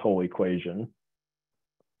within this whole equation.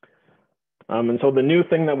 And so the new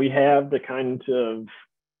thing that we have to kind of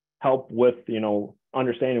help with,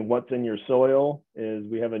 understanding what's in your soil is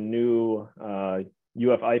we have a new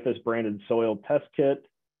IFAS branded soil test kit.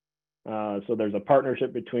 So there's a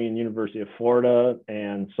partnership between University of Florida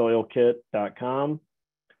and soilkit.com.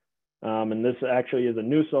 And this actually is a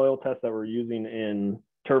new soil test that we're using in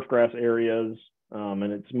turfgrass areas.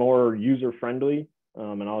 And it's more user-friendly.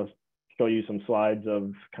 And I'll show you some slides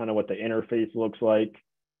of kind of what the interface looks like.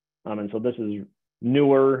 And so this is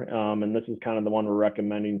newer, and this is kind of the one we're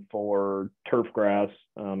recommending for turfgrass.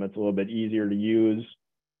 It's a little bit easier to use.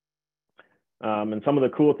 And some of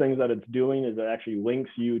the cool things that it's doing is it actually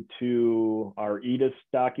links you to our EDIS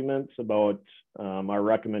documents about our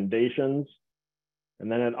recommendations.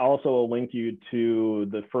 And then it also will link you to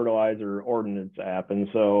the fertilizer ordinance app. And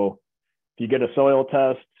so if you get a soil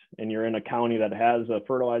test and you're in a county that has a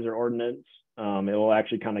fertilizer ordinance, it will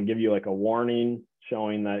actually kind of give you like a warning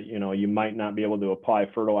showing that, you might not be able to apply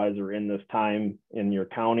fertilizer in this time in your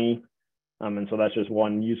county. And so that's just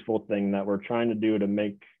one useful thing that we're trying to do to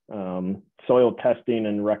make soil testing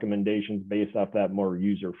and recommendations based off that more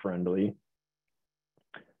user-friendly.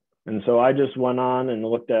 And so I just went on and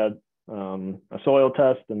looked at a soil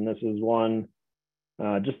test, and this is one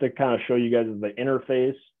just to kind of show you guys the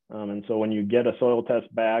interface. And so when you get a soil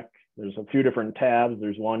test back, there's a few different tabs.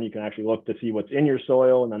 There's one you can actually look to see what's in your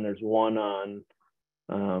soil, and then there's one on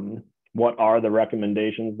what are the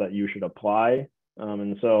recommendations that you should apply.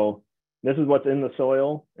 And so this is what's in the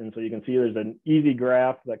soil. And so you can see there's an easy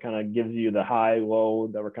graph that kind of gives you the high, low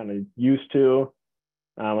that we're kind of used to.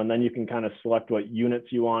 And then you can kind of select what units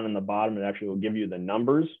you want in the bottom. It actually will give you the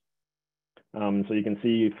numbers. So you can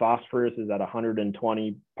see phosphorus is at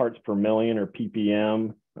 120 parts per million or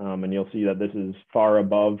ppm. And you'll see that this is far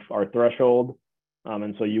above our threshold.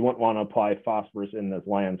 And so you wouldn't want to apply phosphorus in this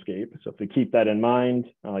landscape. So if you keep that in mind,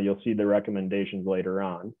 you'll see the recommendations later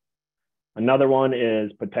on. Another one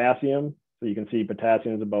is potassium. So you can see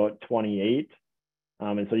potassium is about 28.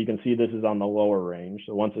 And so you can see this is on the lower range.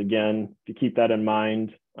 So once again, if you keep that in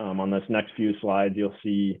mind, on this next few slides, you'll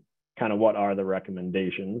see kind of what are the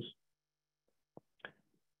recommendations.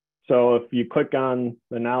 So if you click on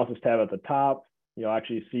the analysis tab at the top, you'll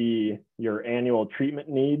actually see your annual treatment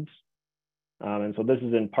needs. And so this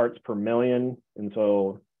is in parts per million. And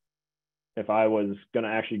so if I was going to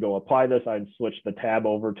actually go apply this, I'd switch the tab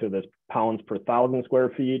over to this pounds per 1,000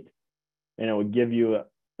 square feet, and it would give you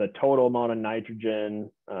the total amount of nitrogen,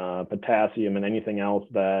 potassium, and anything else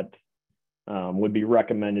that would be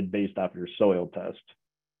recommended based off your soil test.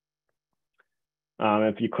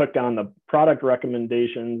 If you click on the product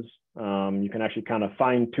recommendations, you can actually kind of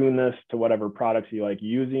fine tune this to whatever products you like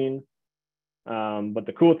using. But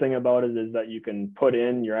the cool thing about it is that you can put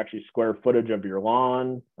in your actually square footage of your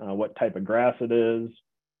lawn, what type of grass it is,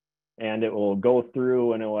 and it will go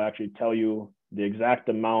through and it will actually tell you the exact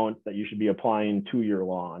amount that you should be applying to your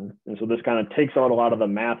lawn. And so this kind of takes out a lot of the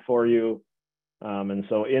math for you. And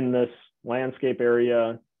so in this landscape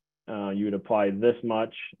area, you would apply this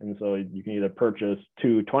much. And so you can either purchase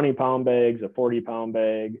 2 20-pound bags, a 40-pound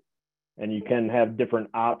bag, and you can have different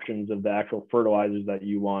options of the actual fertilizers that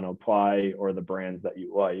you want to apply or the brands that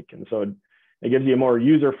you like. And so it gives you a more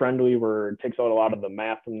user-friendly, where it takes out a lot of the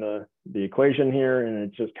math from the equation here, and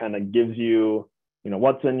it just kind of gives you,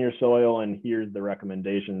 what's in your soil, and here's the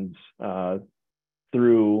recommendations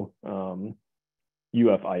through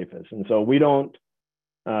IFAS. And so we don't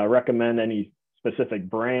recommend any specific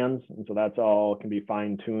brands, and so that's all can be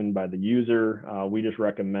fine-tuned by the user. We just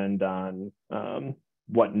recommend on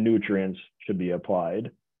what nutrients should be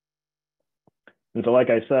applied. And so like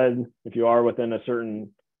I said, if you are within a certain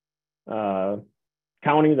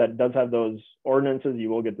county that does have those ordinances, you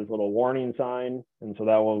will get this little warning sign, and so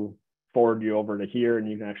that will forward you over to here, and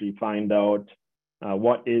you can actually find out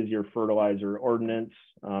what is your fertilizer ordinance,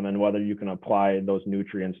 and whether you can apply those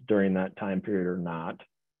nutrients during that time period or not.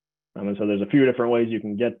 And so there's a few different ways you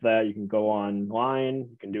can get that. You can go online,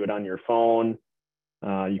 you can do it on your phone.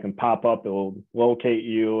 You can pop up, it will locate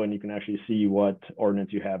you, and you can actually see what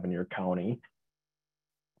ordinance you have in your county.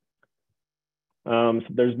 So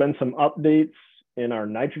there's been some updates in our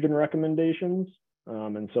nitrogen recommendations.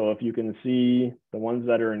 And so if you can see the ones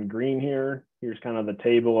that are in green here, here's kind of the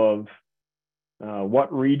table of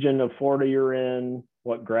what region of Florida you're in,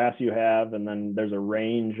 what grass you have, and then there's a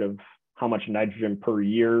range of how much nitrogen per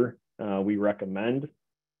year we recommend.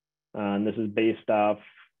 And this is based off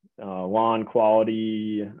lawn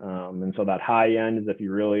quality. And so that high end is if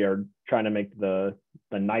you really are trying to make the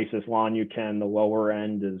nicest lawn you can. The lower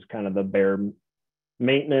end is kind of the bare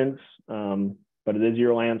maintenance, but it is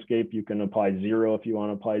your landscape. You can apply 0 if you want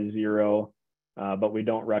to apply 0, but we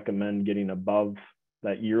don't recommend getting above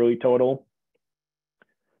that yearly total.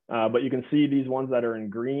 But you can see these ones that are in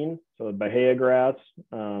green, so the Bahia grass,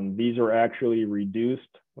 these are actually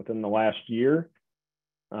reduced within the last year.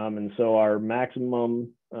 And so our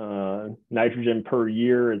maximum nitrogen per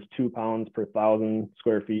year is 2 pounds per 1,000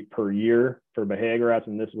 square feet per year for Bahia grass,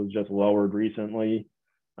 and this was just lowered recently.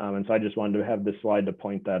 And so I just wanted to have this slide to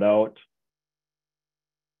point that out.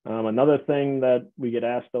 Another thing that we get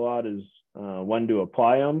asked a lot is when to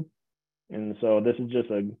apply them. And so this is just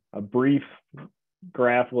a brief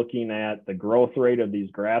graph looking at the growth rate of these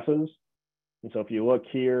grasses. And so if you look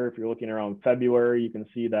here, if you're looking around February, you can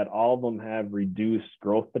see that all of them have reduced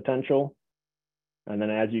growth potential. And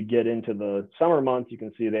then as you get into the summer months, you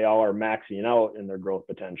can see they all are maxing out in their growth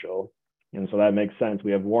potential. And so that makes sense.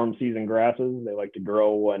 We have warm season grasses. They like to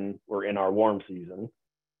grow when we're in our warm season.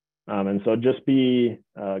 And so just be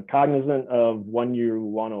cognizant of when you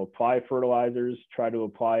want to apply fertilizers. Try to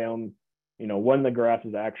apply them, when the grass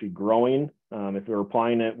is actually growing. If we're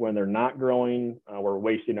applying it when they're not growing, we're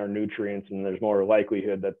wasting our nutrients, and there's more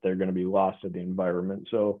likelihood that they're going to be lost to the environment.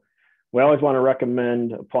 So we always want to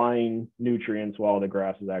recommend applying nutrients while the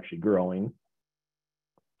grass is actually growing.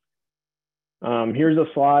 Here's a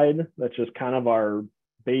slide that's just kind of our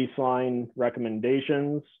baseline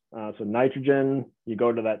recommendations. So nitrogen, you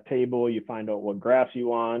go to that table, you find out what grass you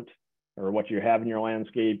want or what you have in your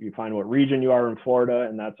landscape, you find what region you are in Florida,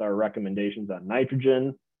 and that's our recommendations on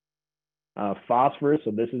nitrogen. Phosphorus,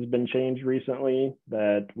 so this has been changed recently,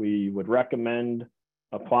 that we would recommend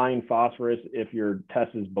applying phosphorus if your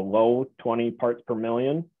test is below 20 parts per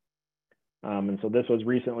million. And so this was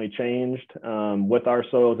recently changed with our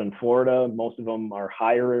soils in Florida. Most of them are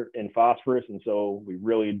higher in phosphorus, and so we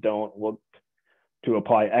really don't look to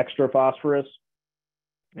apply extra phosphorus.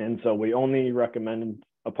 And so we only recommend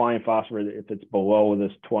applying phosphorus if it's below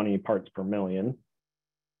this 20 parts per million.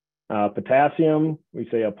 Potassium, we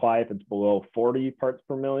say apply if it's below 40 parts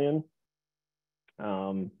per million.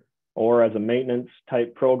 Or as a maintenance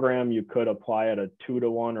type program, you could apply at a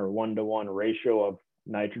 2-to-1 or 1-to-1 ratio of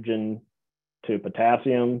nitrogen to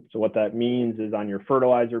potassium. So what that means is on your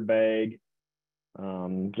fertilizer bag,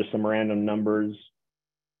 Just some random numbers.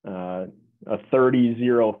 A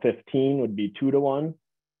 30-0-15 would be 2-to-1.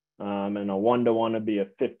 And a 1-to-1 would be a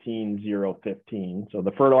 15-0-15. So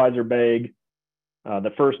the fertilizer bag,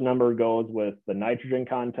 the first number goes with the nitrogen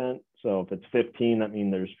content. So if it's 15, that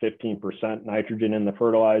means there's 15% nitrogen in the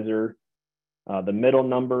fertilizer. The middle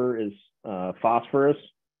number is phosphorus.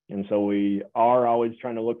 And so we are always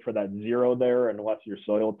trying to look for that 0 there unless your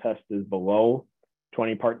soil test is below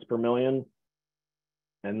 20 parts per million.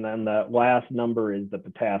 And then that last number is the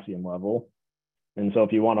potassium level. And so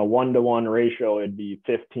if you want a 1-to-1 ratio, it'd be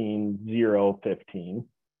 15-0-15.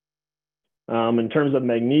 In terms of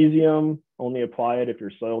magnesium, only apply it if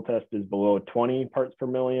your soil test is below 20 parts per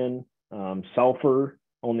million. Sulfur,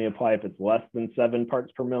 only apply if it's less than 7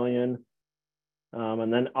 parts per million.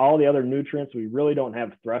 And then all the other nutrients, we really don't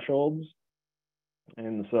have thresholds.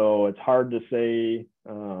 And so it's hard to say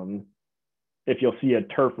if you'll see a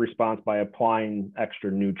turf response by applying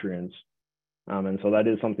extra nutrients. And so that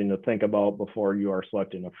is something to think about before you are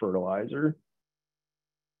selecting a fertilizer.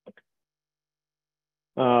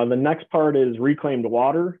 The next part is reclaimed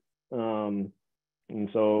water. And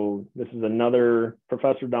so this is another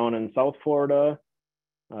professor down in South Florida,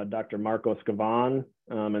 Dr. Marco Scavan.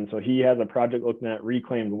 And so he has a project looking at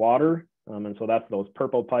reclaimed water. And so that's those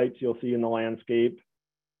purple pipes you'll see in the landscape.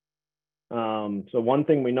 So one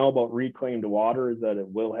thing we know about reclaimed water is that it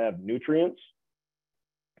will have nutrients.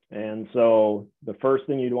 And so the first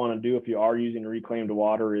thing you'd want to do if you are using reclaimed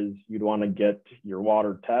water is you'd want to get your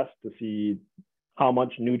water test to see how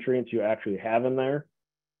much nutrients you actually have in there.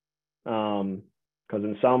 Because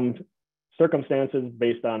in some circumstances,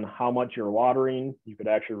 based on how much you're watering, you could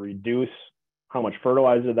actually reduce how much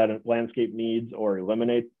fertilizer that a landscape needs or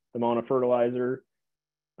eliminate the amount of fertilizer.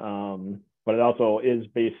 But it also is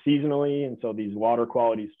based seasonally. And so these water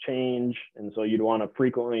qualities change. And so you'd want to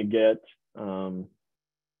frequently get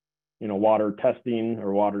water testing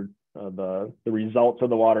or water the results of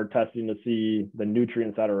the water testing to see the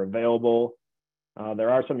nutrients that are available. There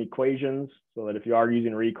are some equations so that if you are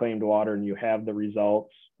using reclaimed water and you have the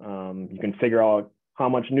results, you can figure out how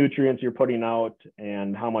much nutrients you're putting out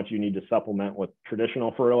and how much you need to supplement with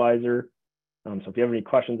traditional fertilizer. So if you have any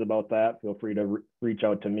questions about that, feel free to reach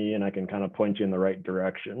out to me and I can kind of point you in the right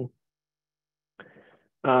direction.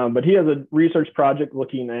 But he has a research project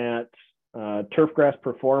looking at turfgrass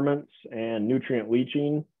performance and nutrient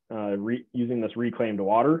leaching using this reclaimed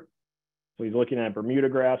water. So he's looking at Bermuda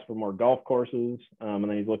grass for more golf courses, and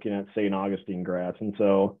then he's looking at St. Augustine grass. And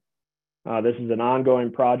so this is an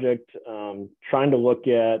ongoing project trying to look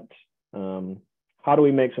at how do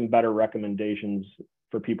we make some better recommendations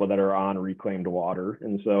for people that are on reclaimed water.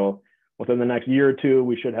 And so within the next year or two,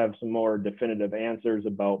 we should have some more definitive answers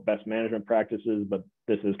about best management practices, but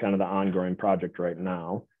this is kind of the ongoing project right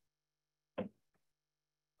now. How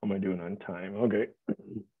am I doing on time? Okay.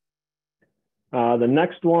 The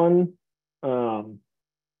next one,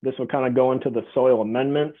 this will kind of go into the soil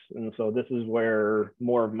amendments. And so this is where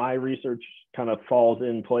more of my research kind of falls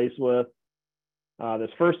in place with.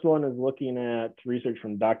 This first one is looking at research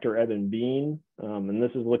from Dr. Evan Bean, and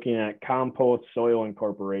this is looking at compost soil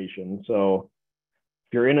incorporation. So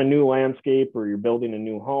if you're in a new landscape or you're building a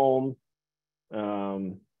new home,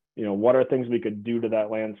 what are things we could do to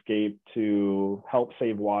that landscape to help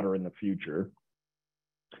save water in the future?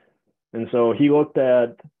 And so he looked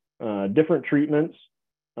at different treatments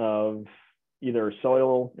of either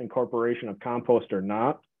soil incorporation of compost or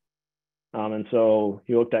not. And so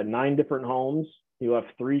he looked at 9 different homes. He left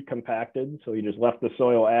 3 compacted. So he just left the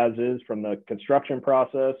soil as is from the construction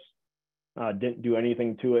process, didn't do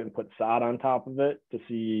anything to it and put sod on top of it to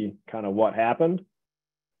see kind of what happened.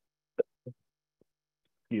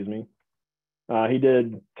 Excuse me. He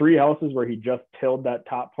did 3 houses where he just tilled that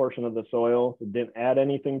top portion of the soil. So didn't add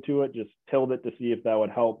anything to it, just tilled it to see if that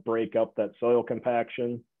would help break up that soil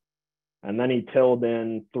compaction. And then he tilled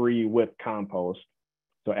in 3 with compost.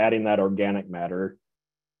 So adding that organic matter.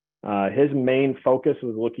 His main focus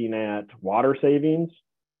was looking at water savings.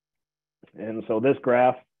 And so this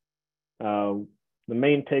graph, the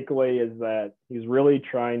main takeaway is that he's really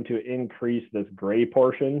trying to increase this gray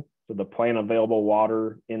portion, so the plant available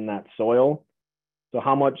water in that soil. So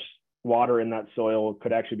how much water in that soil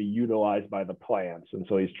could actually be utilized by the plants. And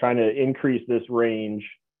so he's trying to increase this range.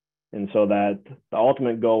 And so that the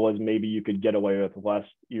ultimate goal is maybe you could get away with less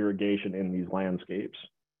irrigation in these landscapes.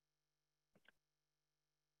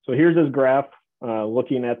 So here's this graph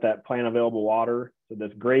looking at that plant available water. So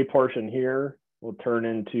this gray portion here will turn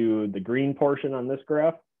into the green portion on this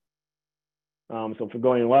graph. So if we're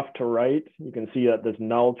going left to right, you can see that this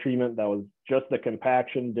null treatment that was just the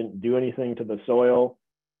compaction, didn't do anything to the soil.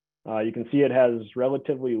 You can see it has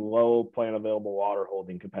relatively low plant available water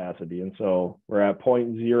holding capacity. And so we're at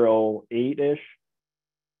 0.08-ish.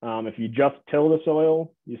 If you just till the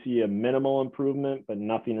soil, you see a minimal improvement, but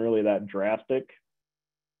nothing really that drastic.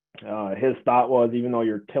 His thought was, even though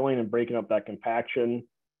you're tilling and breaking up that compaction,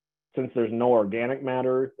 since there's no organic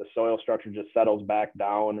matter, the soil structure just settles back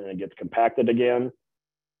down and it gets compacted again.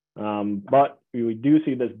 But we do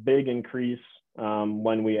see this big increase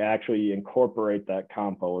when we actually incorporate that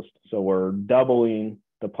compost. So we're doubling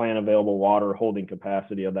the plant available water holding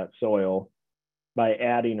capacity of that soil by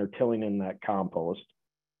adding or tilling in that compost.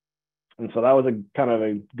 And so that was a kind of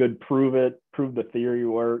a good prove the theory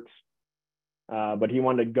works. But he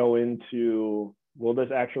wanted to go into, will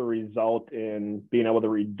this actually result in being able to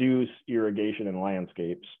reduce irrigation in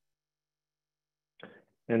landscapes?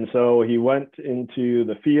 And so he went into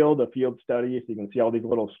the field study. So you can see all these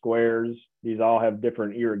little squares. These all have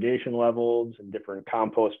different irrigation levels and different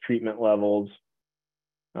compost treatment levels.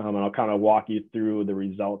 And I'll kind of walk you through the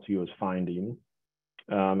results he was finding.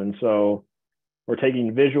 And so we're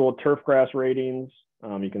taking visual turfgrass ratings.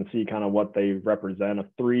 You can see kind of what they represent. A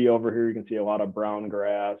 3 over here, you can see a lot of brown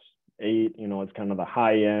grass. 8, it's kind of the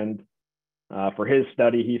high end. For his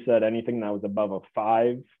study, he said anything that was above a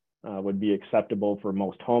 5 would be acceptable for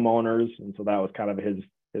most homeowners. And so that was kind of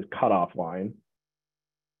his cutoff line.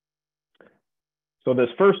 So this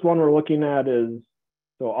first one we're looking at is,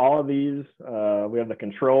 so all of these, we have the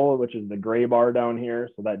control, which is the gray bar down here.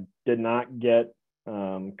 So that did not get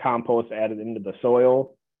compost added into the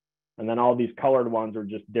soil. And then all these colored ones are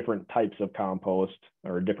just different types of compost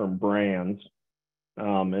or different brands.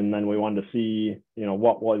 And then we wanted to see,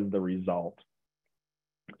 what was the result.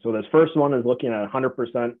 So this first one is looking at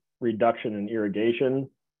 100% reduction in irrigation,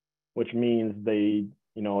 which means they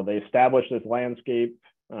established this landscape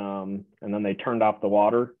and then they turned off the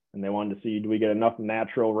water, and they wanted to see, do we get enough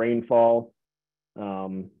natural rainfall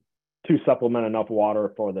to supplement enough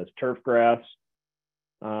water for this turf grass?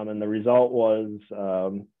 And the result was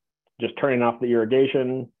just turning off the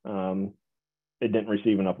irrigation. It didn't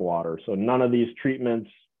receive enough water. So none of these treatments,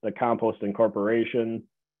 the compost incorporation,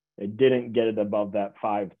 it didn't get it above that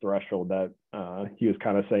 5 threshold that he was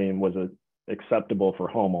kind of saying was acceptable for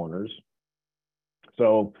homeowners.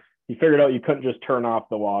 So he figured out you couldn't just turn off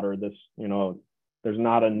the water. There's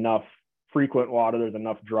not enough frequent water. There's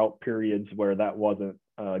enough drought periods where that wasn't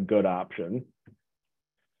a good option.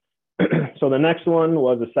 So the next one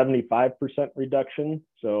was a 75% reduction.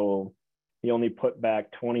 So he only put back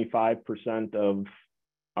 25% of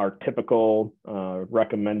our typical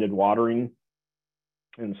recommended watering.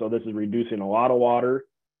 And so this is reducing a lot of water.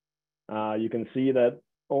 You can see that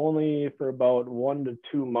only for about 1 to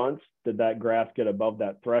 2 months did that grass get above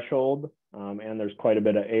that threshold. And there's quite a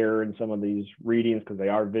bit of error in some of these readings because they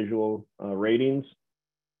are visual ratings.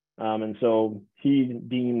 And so he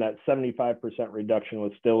deemed that 75% reduction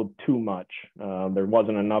was still too much. There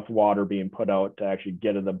wasn't enough water being put out to actually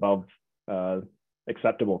get it above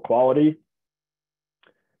acceptable quality.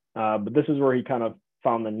 But this is where he kind of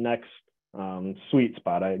found the next sweet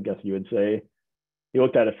spot, I guess you would say. He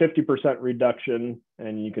looked at a 50% reduction,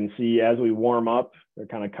 and you can see as we warm up, they're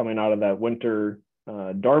kind of coming out of that winter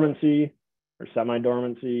dormancy or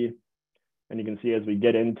semi-dormancy. And you can see as we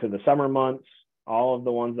get into the summer months, all of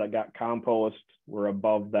the ones that got compost were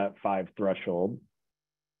above that 5 threshold,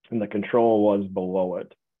 and the control was below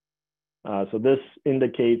it. So this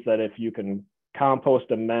indicates that if you can compost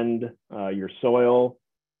amend your soil,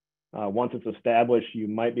 once it's established, you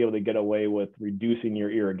might be able to get away with reducing your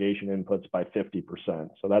irrigation inputs by 50%.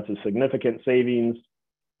 So that's a significant savings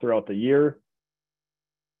throughout the year.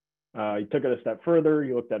 He took it a step further.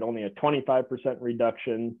 He looked at only a 25%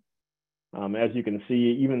 reduction. As you can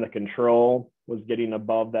see, even the control was getting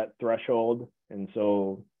above that threshold. And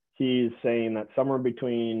so he's saying that somewhere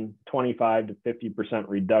between 25 to 50%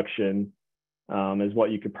 reduction is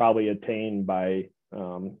what you could probably attain by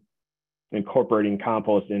incorporating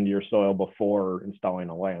compost into your soil before installing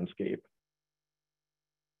a landscape.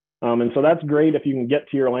 And so that's great if you can get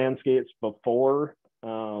to your landscapes before,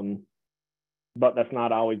 but that's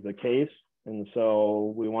not always the case. And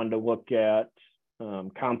so we wanted to look at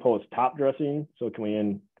compost top dressing. So can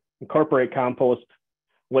we incorporate compost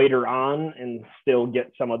later on and still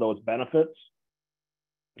get some of those benefits?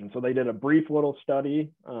 And so they did a brief little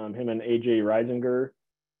study, him and AJ Reisinger,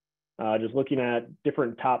 just looking at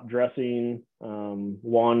different top dressing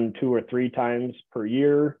 1, 2, or 3 times per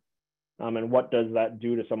year. And what does that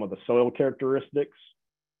do to some of the soil characteristics?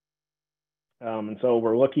 And so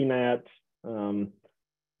we're looking at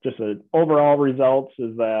just the overall results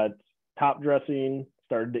is that top dressing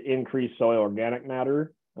started to increase soil organic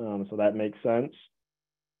matter. So that makes sense.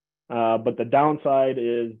 But the downside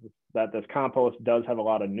is that this compost does have a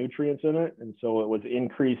lot of nutrients in it. And so it was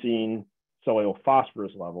increasing soil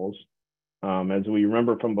phosphorus levels. As we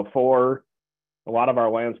remember from before, a lot of our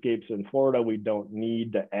landscapes in Florida, we don't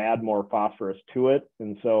need to add more phosphorus to it.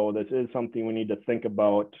 And so this is something we need to think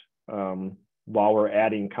about while we're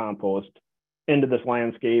adding compost into this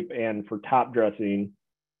landscape and for top dressing.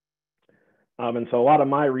 And so a lot of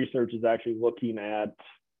my research is actually looking at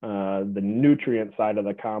the nutrient side of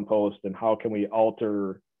the compost and how can we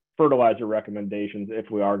alter fertilizer recommendations if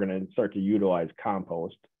we are going to start to utilize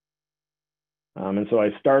compost. And so I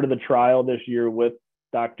started the trial this year with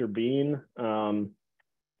Dr. Bean. And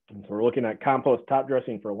so we're looking at compost top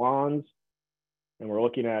dressing for lawns, and we're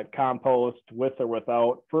looking at compost with or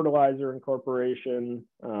without fertilizer incorporation.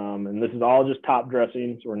 And this is all just top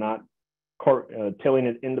dressing, so we're not tilling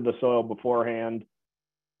it into the soil beforehand.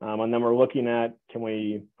 And then we're looking at, can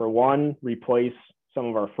we, for one, replace some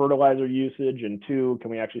of our fertilizer usage, and two, can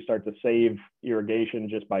we actually start to save irrigation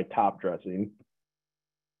just by top dressing?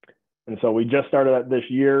 And so we just started that this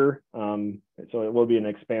year. So it will be an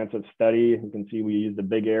expansive study. You can see we used a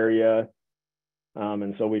big area.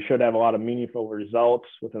 And so we should have a lot of meaningful results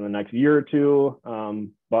within the next year or two,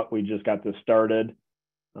 but we just got this started.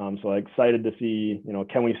 So I'm excited to see,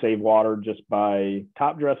 can we save water just by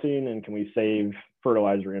top dressing, and can we save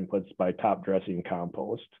fertilizer inputs by top dressing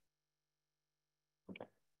compost?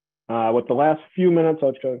 With the last few minutes,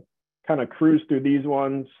 I'll just kind of cruise through these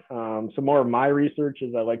ones. Some more of my research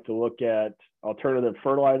is I like to look at alternative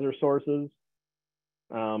fertilizer sources.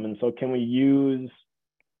 And so can we use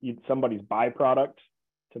somebody's byproduct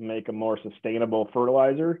to make a more sustainable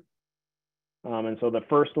fertilizer? And so the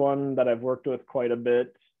first one that I've worked with quite a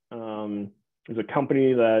bit is a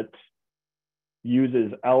company that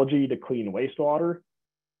uses algae to clean wastewater.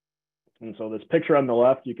 And so this picture on the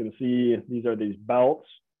left, you can see these are these belts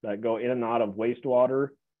that go in and out of wastewater,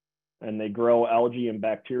 and they grow algae and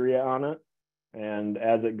bacteria on it. And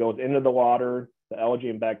as it goes into the water, the algae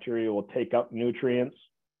and bacteria will take up nutrients,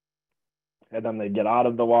 and then they get out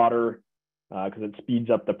of the water because it speeds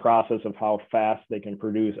up the process of how fast they can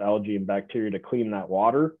produce algae and bacteria to clean that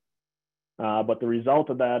water. But the result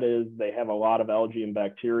of that is they have a lot of algae and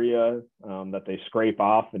bacteria that they scrape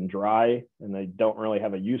off and dry, and they don't really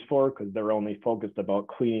have a use for because they're only focused about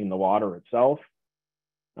cleaning the water itself.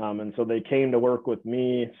 And so they came to work with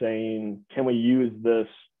me saying, can we use this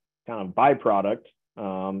kind of byproduct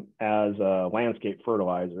as a landscape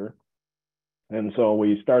fertilizer? And so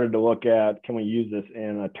we started to look at, can we use this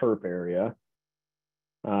in a turf area?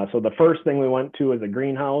 So the first thing we went to is a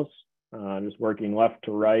greenhouse, just working left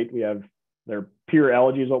to right. We have their pure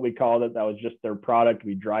algae is what we called it. That was just their product.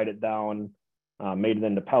 We dried it down, made it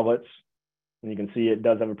into pellets. And you can see it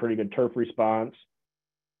does have a pretty good turf response.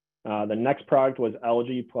 The next product was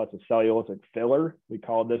algae plus a cellulosic filler. We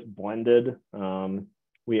called this blended.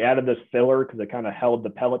 We added this filler because it kind of held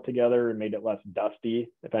the pellet together and made it less dusty.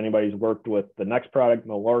 If anybody's worked with the next product,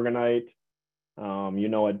 Milorganite,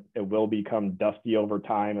 it will become dusty over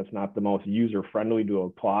time. It's not the most user-friendly to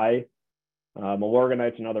apply.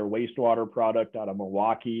 Milorganite's another wastewater product out of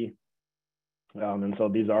Milwaukee. And so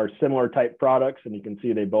these are similar type products, and you can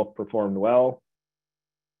see they both performed well.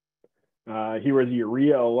 Here was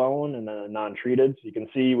urea alone and then a non-treated. So you can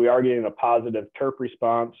see we are getting a positive turf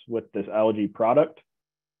response with this algae product.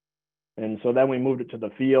 And so then we moved it to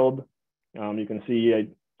the field. You can see I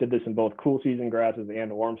did this in both cool season grasses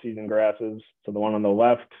and warm season grasses. So the one on the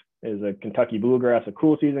left is a Kentucky bluegrass, a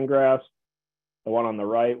cool season grass. The one on the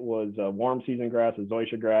right was a warm season grass, a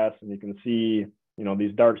zoysia grass. And you can see,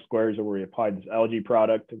 these dark squares are where we applied this algae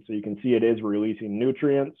product. And so you can see it is releasing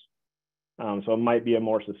nutrients. So it might be a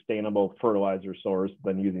more sustainable fertilizer source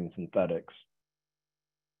than using synthetics.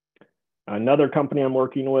 Another company I'm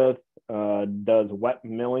working with does wet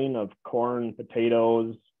milling of corn,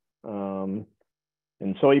 potatoes, and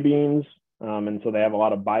soybeans. And so they have a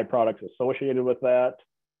lot of byproducts associated with that.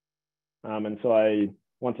 And so I,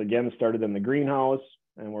 once again, started in the greenhouse,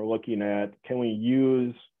 and we're looking at, can we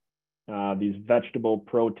use these vegetable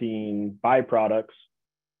protein byproducts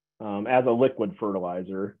as a liquid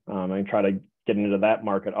fertilizer, and try to get into that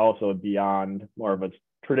market also beyond more of its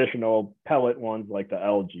traditional pellet ones like the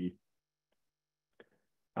algae.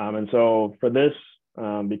 And so for this,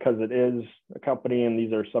 because it is a company and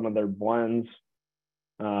these are some of their blends,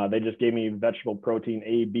 they just gave me vegetable protein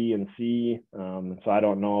A, B, and C. So I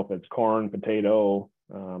don't know if it's corn, potato,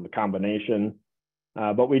 the combination.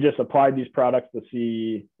 But we just applied these products to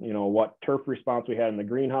see, what turf response we had in the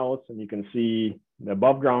greenhouse. And you can see the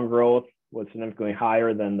above ground growth was significantly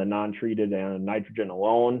higher than the non-treated and nitrogen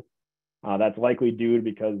alone. That's likely due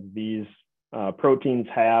because these proteins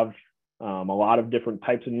have a lot of different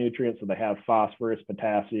types of nutrients. So they have phosphorus,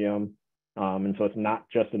 potassium, and so it's not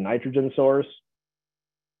just a nitrogen source.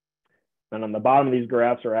 And on the bottom of these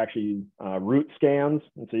graphs are actually root scans.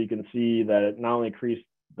 And so you can see that it not only increased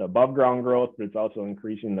the above ground growth, but it's also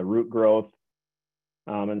increasing the root growth.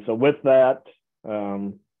 And so with that,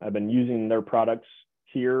 I've been using their products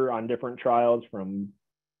here on different trials, from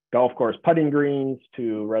golf course putting greens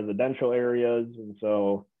to residential areas. And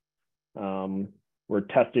so we're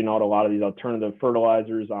testing out a lot of these alternative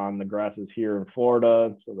fertilizers on the grasses here in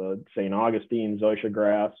Florida. So the St. Augustine zoysia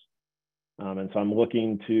grass. And so I'm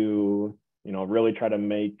looking to, really try to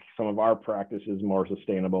make some of our practices more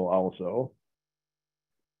sustainable also.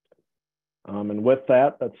 And with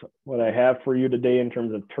that, that's what I have for you today in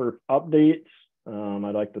terms of turf updates.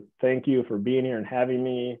 I'd like to thank you for being here and having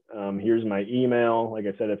me. Here's my email. Like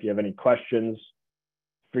I said, if you have any questions,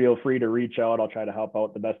 feel free to reach out. I'll try to help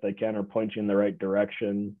out the best I can or point you in the right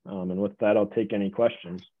direction. And with that, I'll take any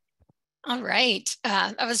questions. All right.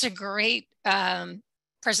 That was a great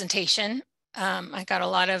presentation. I got a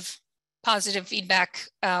lot of positive feedback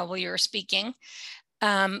while you were speaking.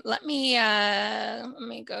 Let me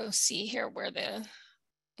go see here where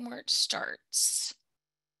it starts.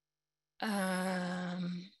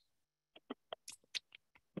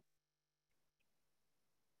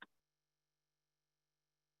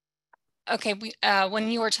 Okay,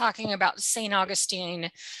 when you were talking about St.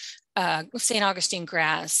 Augustine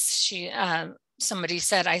grass, somebody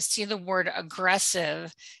said, I see the word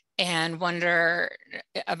aggressive and wonder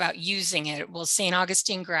about using it. Will St.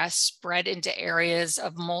 Augustine grass spread into areas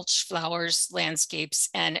of mulch, flowers, landscapes,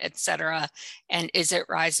 and etc.? And is it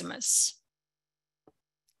rhizomous?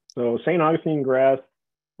 So St. Augustine grass,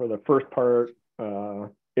 for the first part,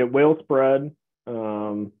 it will spread.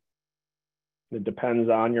 It depends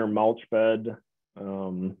on your mulch bed,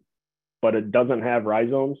 but it doesn't have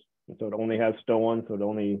rhizomes. So it only has stolon, so it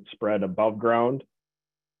only spread above ground.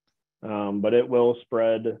 But it will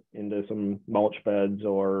spread into some mulch beds,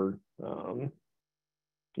 or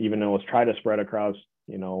even it was try to spread across,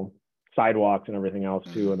 sidewalks and everything else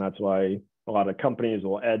too. And that's why a lot of companies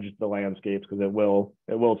will edge the landscapes, because it will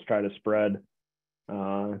try to spread,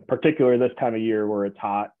 particularly this time of year where it's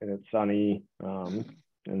hot and it's sunny.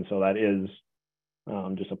 And so that is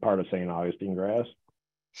just a part of St. Augustine grass.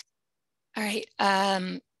 All right.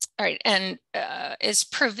 All right. And is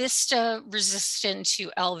Provista resistant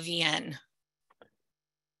to LVN?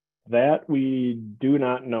 That we do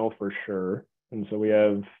not know for sure. And so we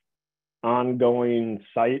have ongoing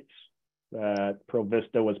sites that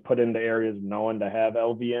Provista was put into areas known to have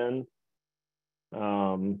LVN,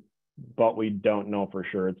 but we don't know for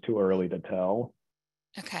sure. It's too early to tell.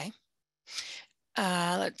 Okay.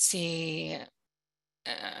 Let's see.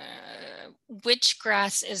 Which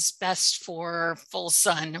grass is best for full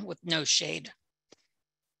sun with no shade?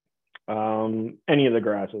 Any of the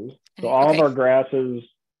grasses. So all of our grasses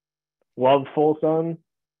love full sun.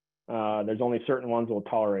 There's only certain ones that will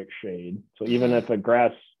tolerate shade. So even if a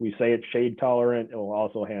grass, we say it's shade tolerant, it will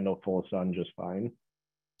also handle full sun just fine.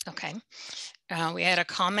 Okay. We had a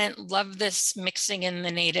comment, love this mixing in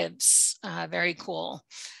the natives. Very cool.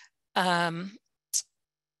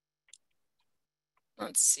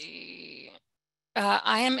 Let's see.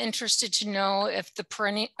 I am interested to know if the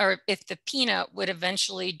peanut would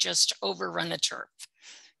eventually just overrun the turf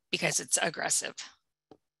because it's aggressive.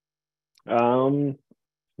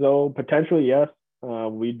 So potentially, yes.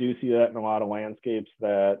 We do see that in a lot of landscapes,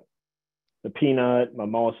 that the peanut,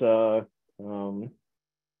 mimosa,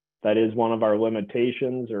 that is one of our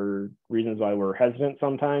limitations or reasons why we're hesitant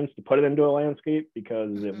sometimes to put it into a landscape,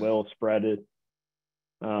 because it will spread it.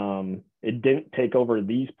 It didn't take over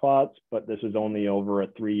these plots, but this is only over a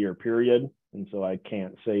 3-year period. And so I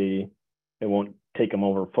can't say it won't take them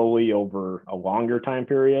over fully over a longer time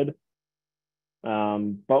period.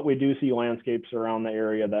 But we do see landscapes around the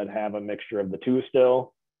area that have a mixture of the two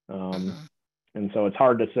still. And so it's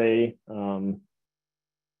hard to say,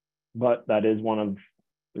 but that is one of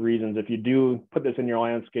the reasons, if you do put this in your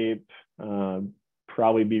landscape,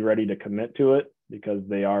 probably be ready to commit to it, because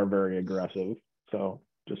they are very aggressive. So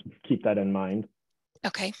just keep that in mind.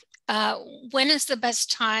 Okay. When is the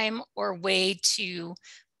best time or way to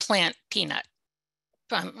plant peanut?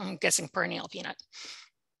 I'm guessing perennial peanut.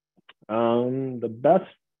 The best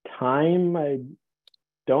time, I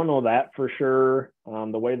don't know that for sure.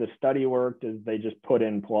 The way the study worked is they just put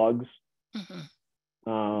in plugs.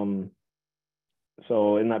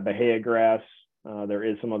 So in that Bahia grass, there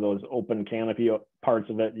is some of those open canopy parts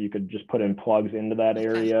of it. You could just put in plugs into that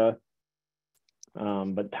area.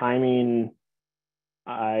 But timing,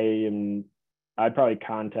 I am I'd probably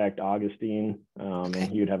contact Augustine, Okay.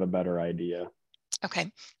 and he would have a better idea.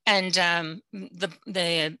 Okay. And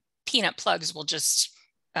the peanut plugs will just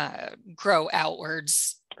grow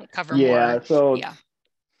outwards, cover Yeah. more. So Yeah.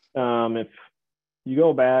 if you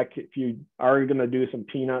go back, if you are going to do some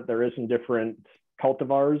peanut, there is some different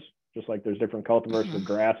cultivars, just like there's different cultivars for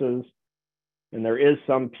grasses. And there is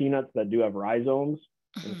some peanuts that do have rhizomes.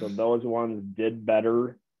 And so those ones did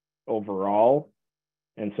better overall.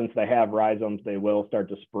 And since they have rhizomes, they will start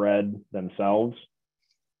to spread themselves.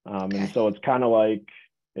 Okay. And so it's kind of like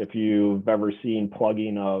if you've ever seen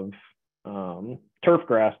plugging of turf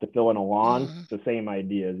grass to fill in a lawn, it's the same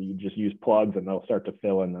idea. You just use plugs and they'll start to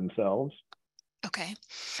fill in themselves. Okay.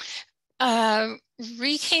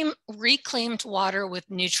 Reclaimed water with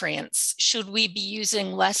nutrients. Should we be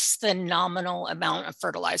using less than nominal amount of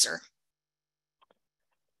fertilizer?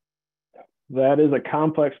 That is a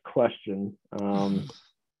complex question.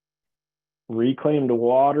 Reclaimed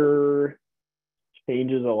water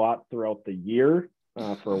changes a lot throughout the year,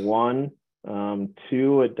 for one.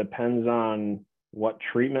 Two, it depends on what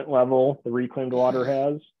treatment level the reclaimed water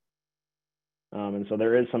has. And so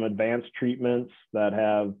there is some advanced treatments that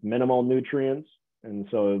have minimal nutrients. And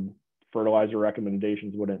so fertilizer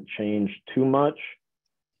recommendations wouldn't change too much.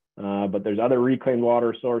 But there's other reclaimed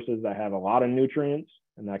water sources that have a lot of nutrients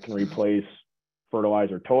and that can replace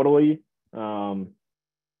fertilizer totally.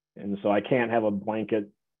 And so I can't have a blanket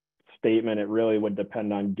statement. It really would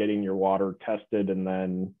depend on getting your water tested and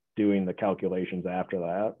then doing the calculations after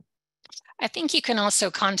that. I think you can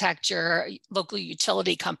also contact your local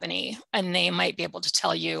utility company and they might be able to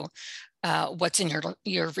tell you what's in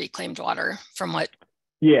your reclaimed water from what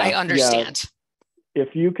I understand. Yeah.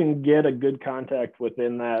 If you can get a good contact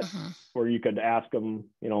within that, where you could ask them,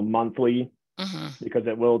 monthly, because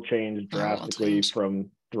it will change drastically from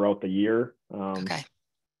throughout the year. Okay.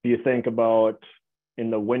 If you think about in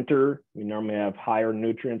the winter, we normally have higher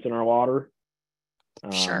nutrients in our water,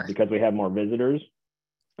 because we have more visitors.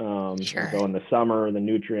 And so in the summer, the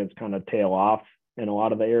nutrients kind of tail off in a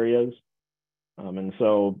lot of the areas. And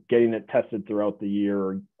so getting it tested throughout the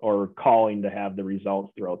year, or calling to have the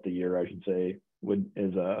results throughout the year, I should say,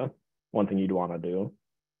 is one thing you'd want to do.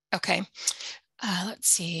 Okay. Let's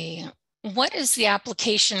see. What is the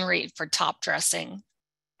application rate for top dressing?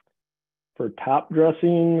 For top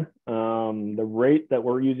dressing, the rate that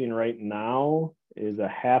we're using right now is a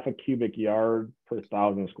half a cubic yard per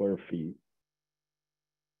 1,000 square feet.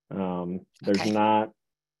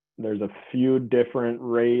 There's a few different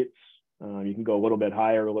rates. You can go a little bit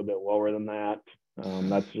higher, a little bit lower than that.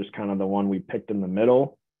 That's just kind of the one we picked in the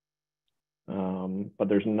middle. But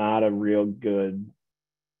there's not a real good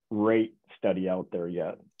rate study out there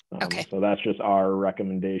yet. So that's just our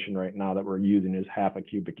recommendation right now that we're using is half a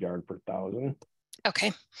cubic yard per 1,000.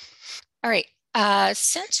 Okay. All right.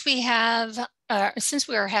 Since we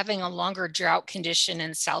are having a longer drought condition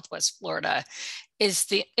in Southwest Florida, is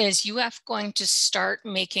UF going to start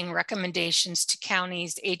making recommendations to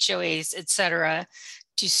counties, HOAs, et cetera,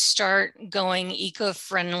 to start going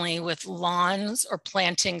eco-friendly with lawns or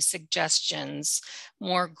planting suggestions,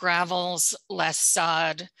 more gravels, less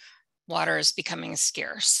sod, water is becoming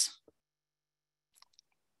scarce?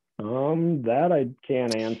 That I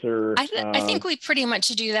can't answer. I think we pretty much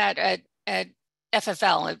do that at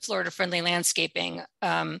FFL, at Florida Friendly Landscaping.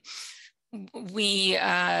 We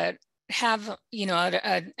have,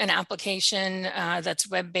 an application that's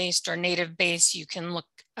web-based or native-based. You can look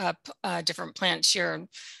up different plants you're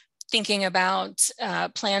thinking about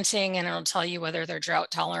planting, and it'll tell you whether they're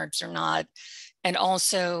drought tolerant or not. And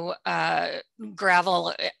also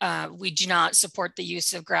gravel. We do not support the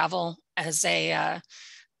use of gravel as a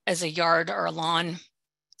yard or a lawn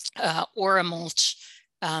or a mulch.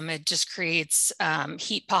 It just creates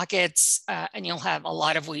heat pockets, and you'll have a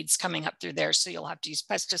lot of weeds coming up through there. So you'll have to use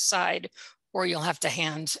pesticide, or you'll have to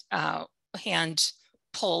hand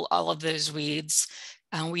pull all of those weeds.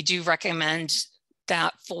 We do recommend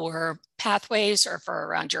that for pathways or for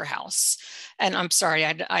around your house. And I'm sorry,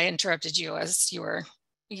 I interrupted you as you were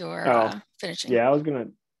finishing. Yeah, I was gonna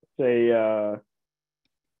say,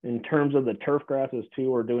 in terms of the turf grasses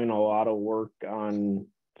too, we're doing a lot of work on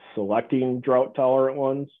selecting drought tolerant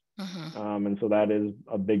ones. And so that is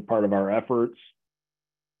a big part of our efforts.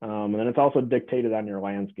 And then it's also dictated on your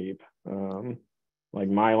landscape. Like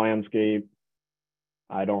my landscape,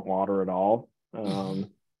 I don't water at all.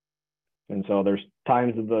 And so there's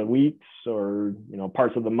times of the weeks or,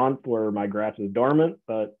 parts of the month where my grass is dormant,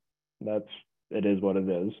 but it is what it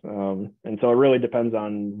is. And so it really depends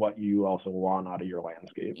on what you also want out of your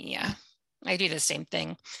landscape. Yeah, I do the same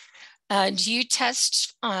thing. Do you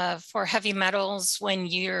test for heavy metals when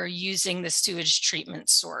you're using the sewage treatment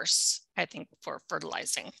source, I think, for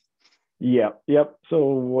fertilizing? Yep.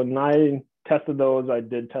 So when I tested those, I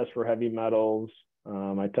did test for heavy metals.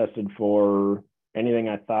 I tested for anything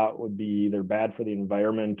I thought would be either bad for the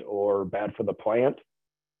environment or bad for the plant.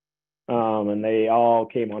 And they all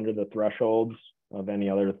came under the thresholds of any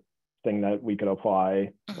other thing that we could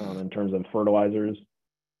apply in terms of fertilizers.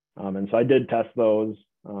 And so I did test those.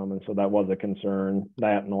 And so that was a concern.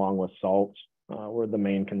 That and along with salts were the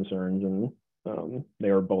main concerns, and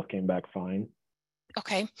they were both came back fine.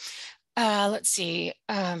 Okay. Let's see.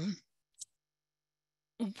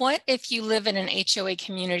 What if you live in an HOA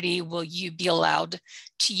community? Will you be allowed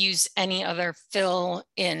to use any other fill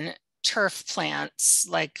in turf plants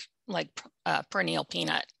like perennial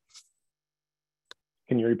peanut?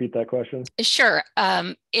 Can you repeat that question? Sure.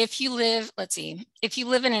 If you live, let's see, if you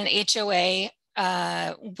live in an HOA,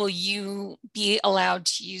 will you be allowed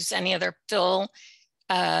to use any other fill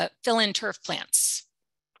in turf plants?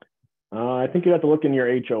 I think you have to look in your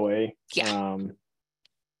HOA. Yeah.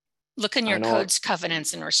 Look in your codes,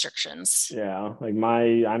 covenants, and restrictions. Yeah, like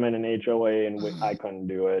I'm in an HOA and I couldn't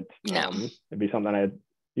do it. No. It'd be something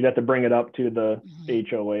you'd have to bring it up to the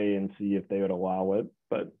HOA and see if they would allow it.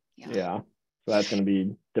 But yeah, so that's going to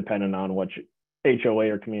be dependent on what HOA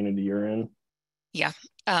or community you're in. Yeah,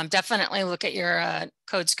 definitely look at your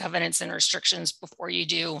codes, covenants, and restrictions before you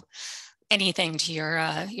do anything to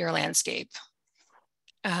your landscape.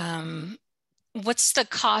 What's the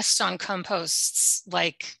cost on composts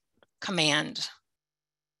like Command?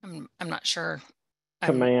 I'm not sure.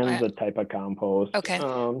 Command's a type of compost. Okay.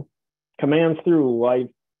 Command's through Life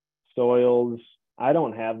Soils. I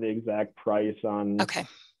don't have the exact price on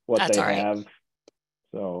what That's they have.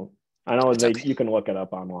 So I know you can look it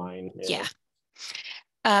up online. Yeah.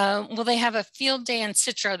 Will they have a field day in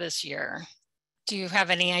Citro this year? Do you have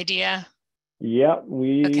any idea? Yeah,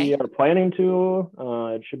 we are planning to.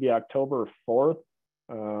 It should be October 4th.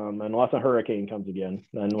 Unless a hurricane comes again,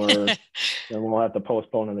 then we'll have to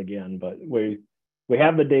postpone it again. But we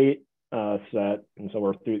have the date set, and so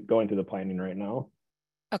we're going through the planning right now.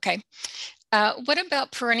 Okay. What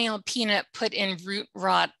about perennial peanut put in root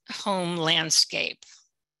rot home landscape?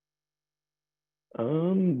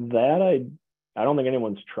 That I don't think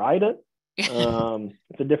anyone's tried it.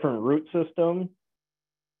 It's a different root system,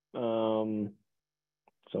 so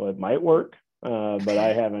it might work, but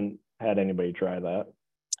I haven't had anybody try that.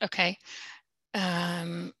 Okay.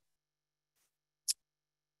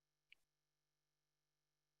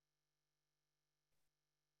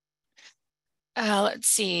 Let's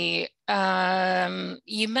see.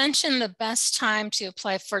 You mentioned the best time to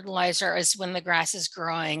apply fertilizer is when the grass is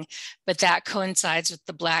growing, but that coincides with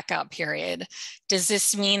the blackout period. Does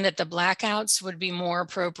this mean that the blackouts would be more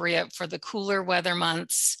appropriate for the cooler weather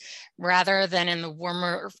months rather than in the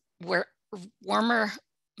warmer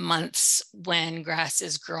months when grass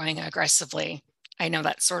is growing aggressively? I know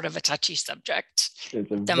that's sort of a touchy subject at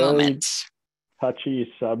the moment.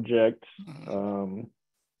 Touchy subject.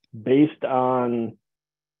 Based on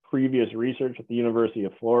previous research at the University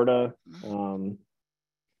of Florida,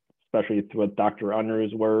 especially with Dr.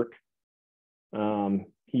 Unruh's work,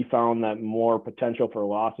 he found that more potential for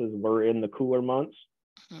losses were in the cooler months,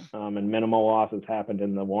 and minimal losses happened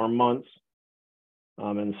in the warm months.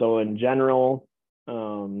 And so in general,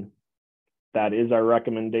 that is our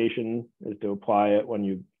recommendation, is to apply it when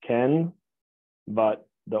you can, but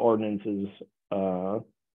the ordinances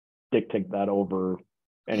dictate that over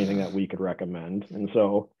anything that we could recommend. And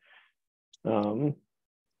so, the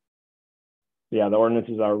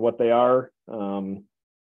ordinances are what they are. And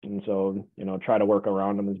so, try to work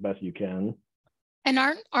around them as best you can. And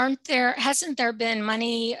hasn't there been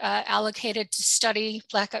money allocated to study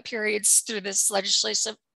blackout periods through this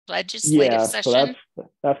legislative session?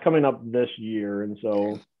 So that's coming up this year. And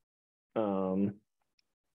so,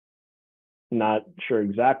 not sure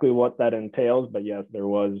exactly what that entails, but yes, there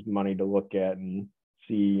was money to look at and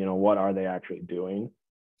see, what are they actually doing?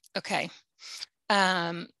 Okay.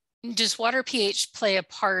 Does water pH play a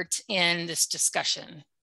part in this discussion?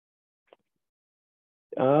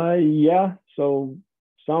 Yeah. So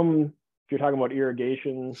if you're talking about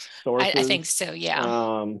irrigation sources, I think so.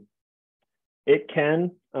 Yeah. It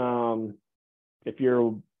can. If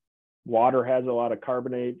your water has a lot of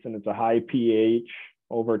carbonates and it's a high pH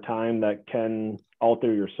over time, that can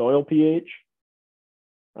alter your soil pH.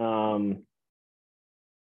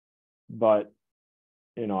 But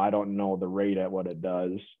I don't know the rate at what it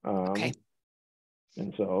does. And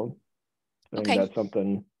so I think that's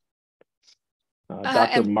something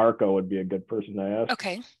Dr. Marco would be a good person to ask.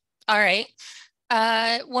 Okay. All right.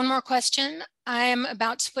 One more question. I'm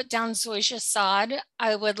about to put down zoysia sod.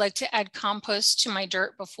 I would like to add compost to my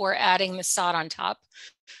dirt before adding the sod on top.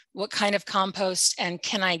 What kind of compost, and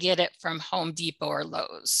can I get it from Home Depot or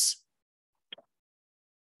Lowe's?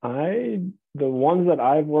 The ones that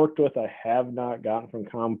I've worked with, I have not gotten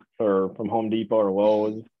from Home Depot or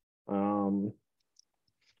Lowe's.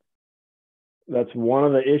 That's one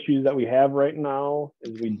of the issues that we have right now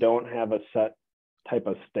is we don't have a set type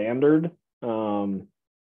of standard. The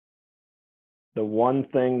one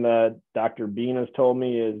thing that Dr. Bean has told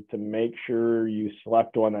me is to make sure you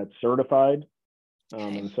select one that's certified.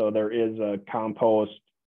 Okay. And so there is a compost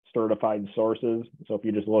certified sources. So if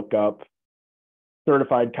you just look up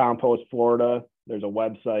Certified Compost Florida, there's a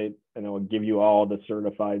website and it will give you all the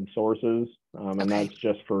certified sources. And that's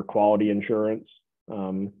just for quality insurance.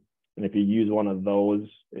 And if you use one of those,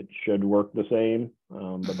 it should work the same.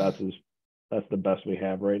 But that's the best we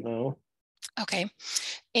have right now. Okay.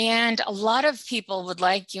 And a lot of people would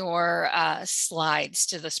like your slides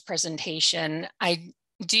to this presentation. I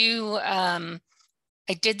did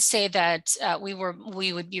say that we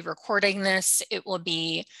would be recording this. It will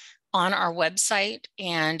be on our website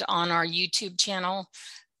and on our YouTube channel,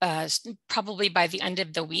 probably by the end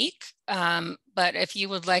of the week. But if you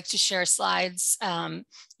would like to share slides,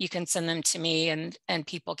 you can send them to me and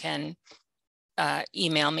people can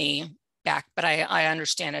email me back. But I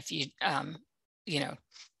understand if you,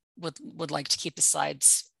 would like to keep the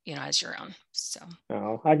slides, as your own. So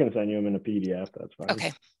I can send you them in a PDF. That's fine.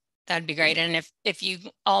 Okay, that'd be great. And if you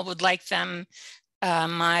all would like them,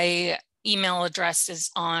 my email address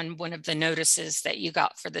is on one of the notices that you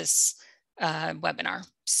got for this webinar.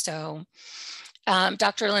 So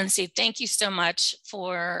Dr. Lindsay, thank you so much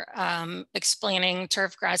for explaining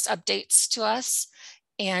turfgrass updates to us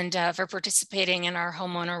and for participating in our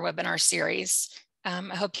homeowner webinar series.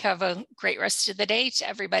 I hope you have a great rest of the day to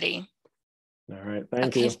everybody. All right,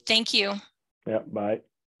 thank you. Thank you. Yep, bye.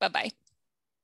 Bye-bye.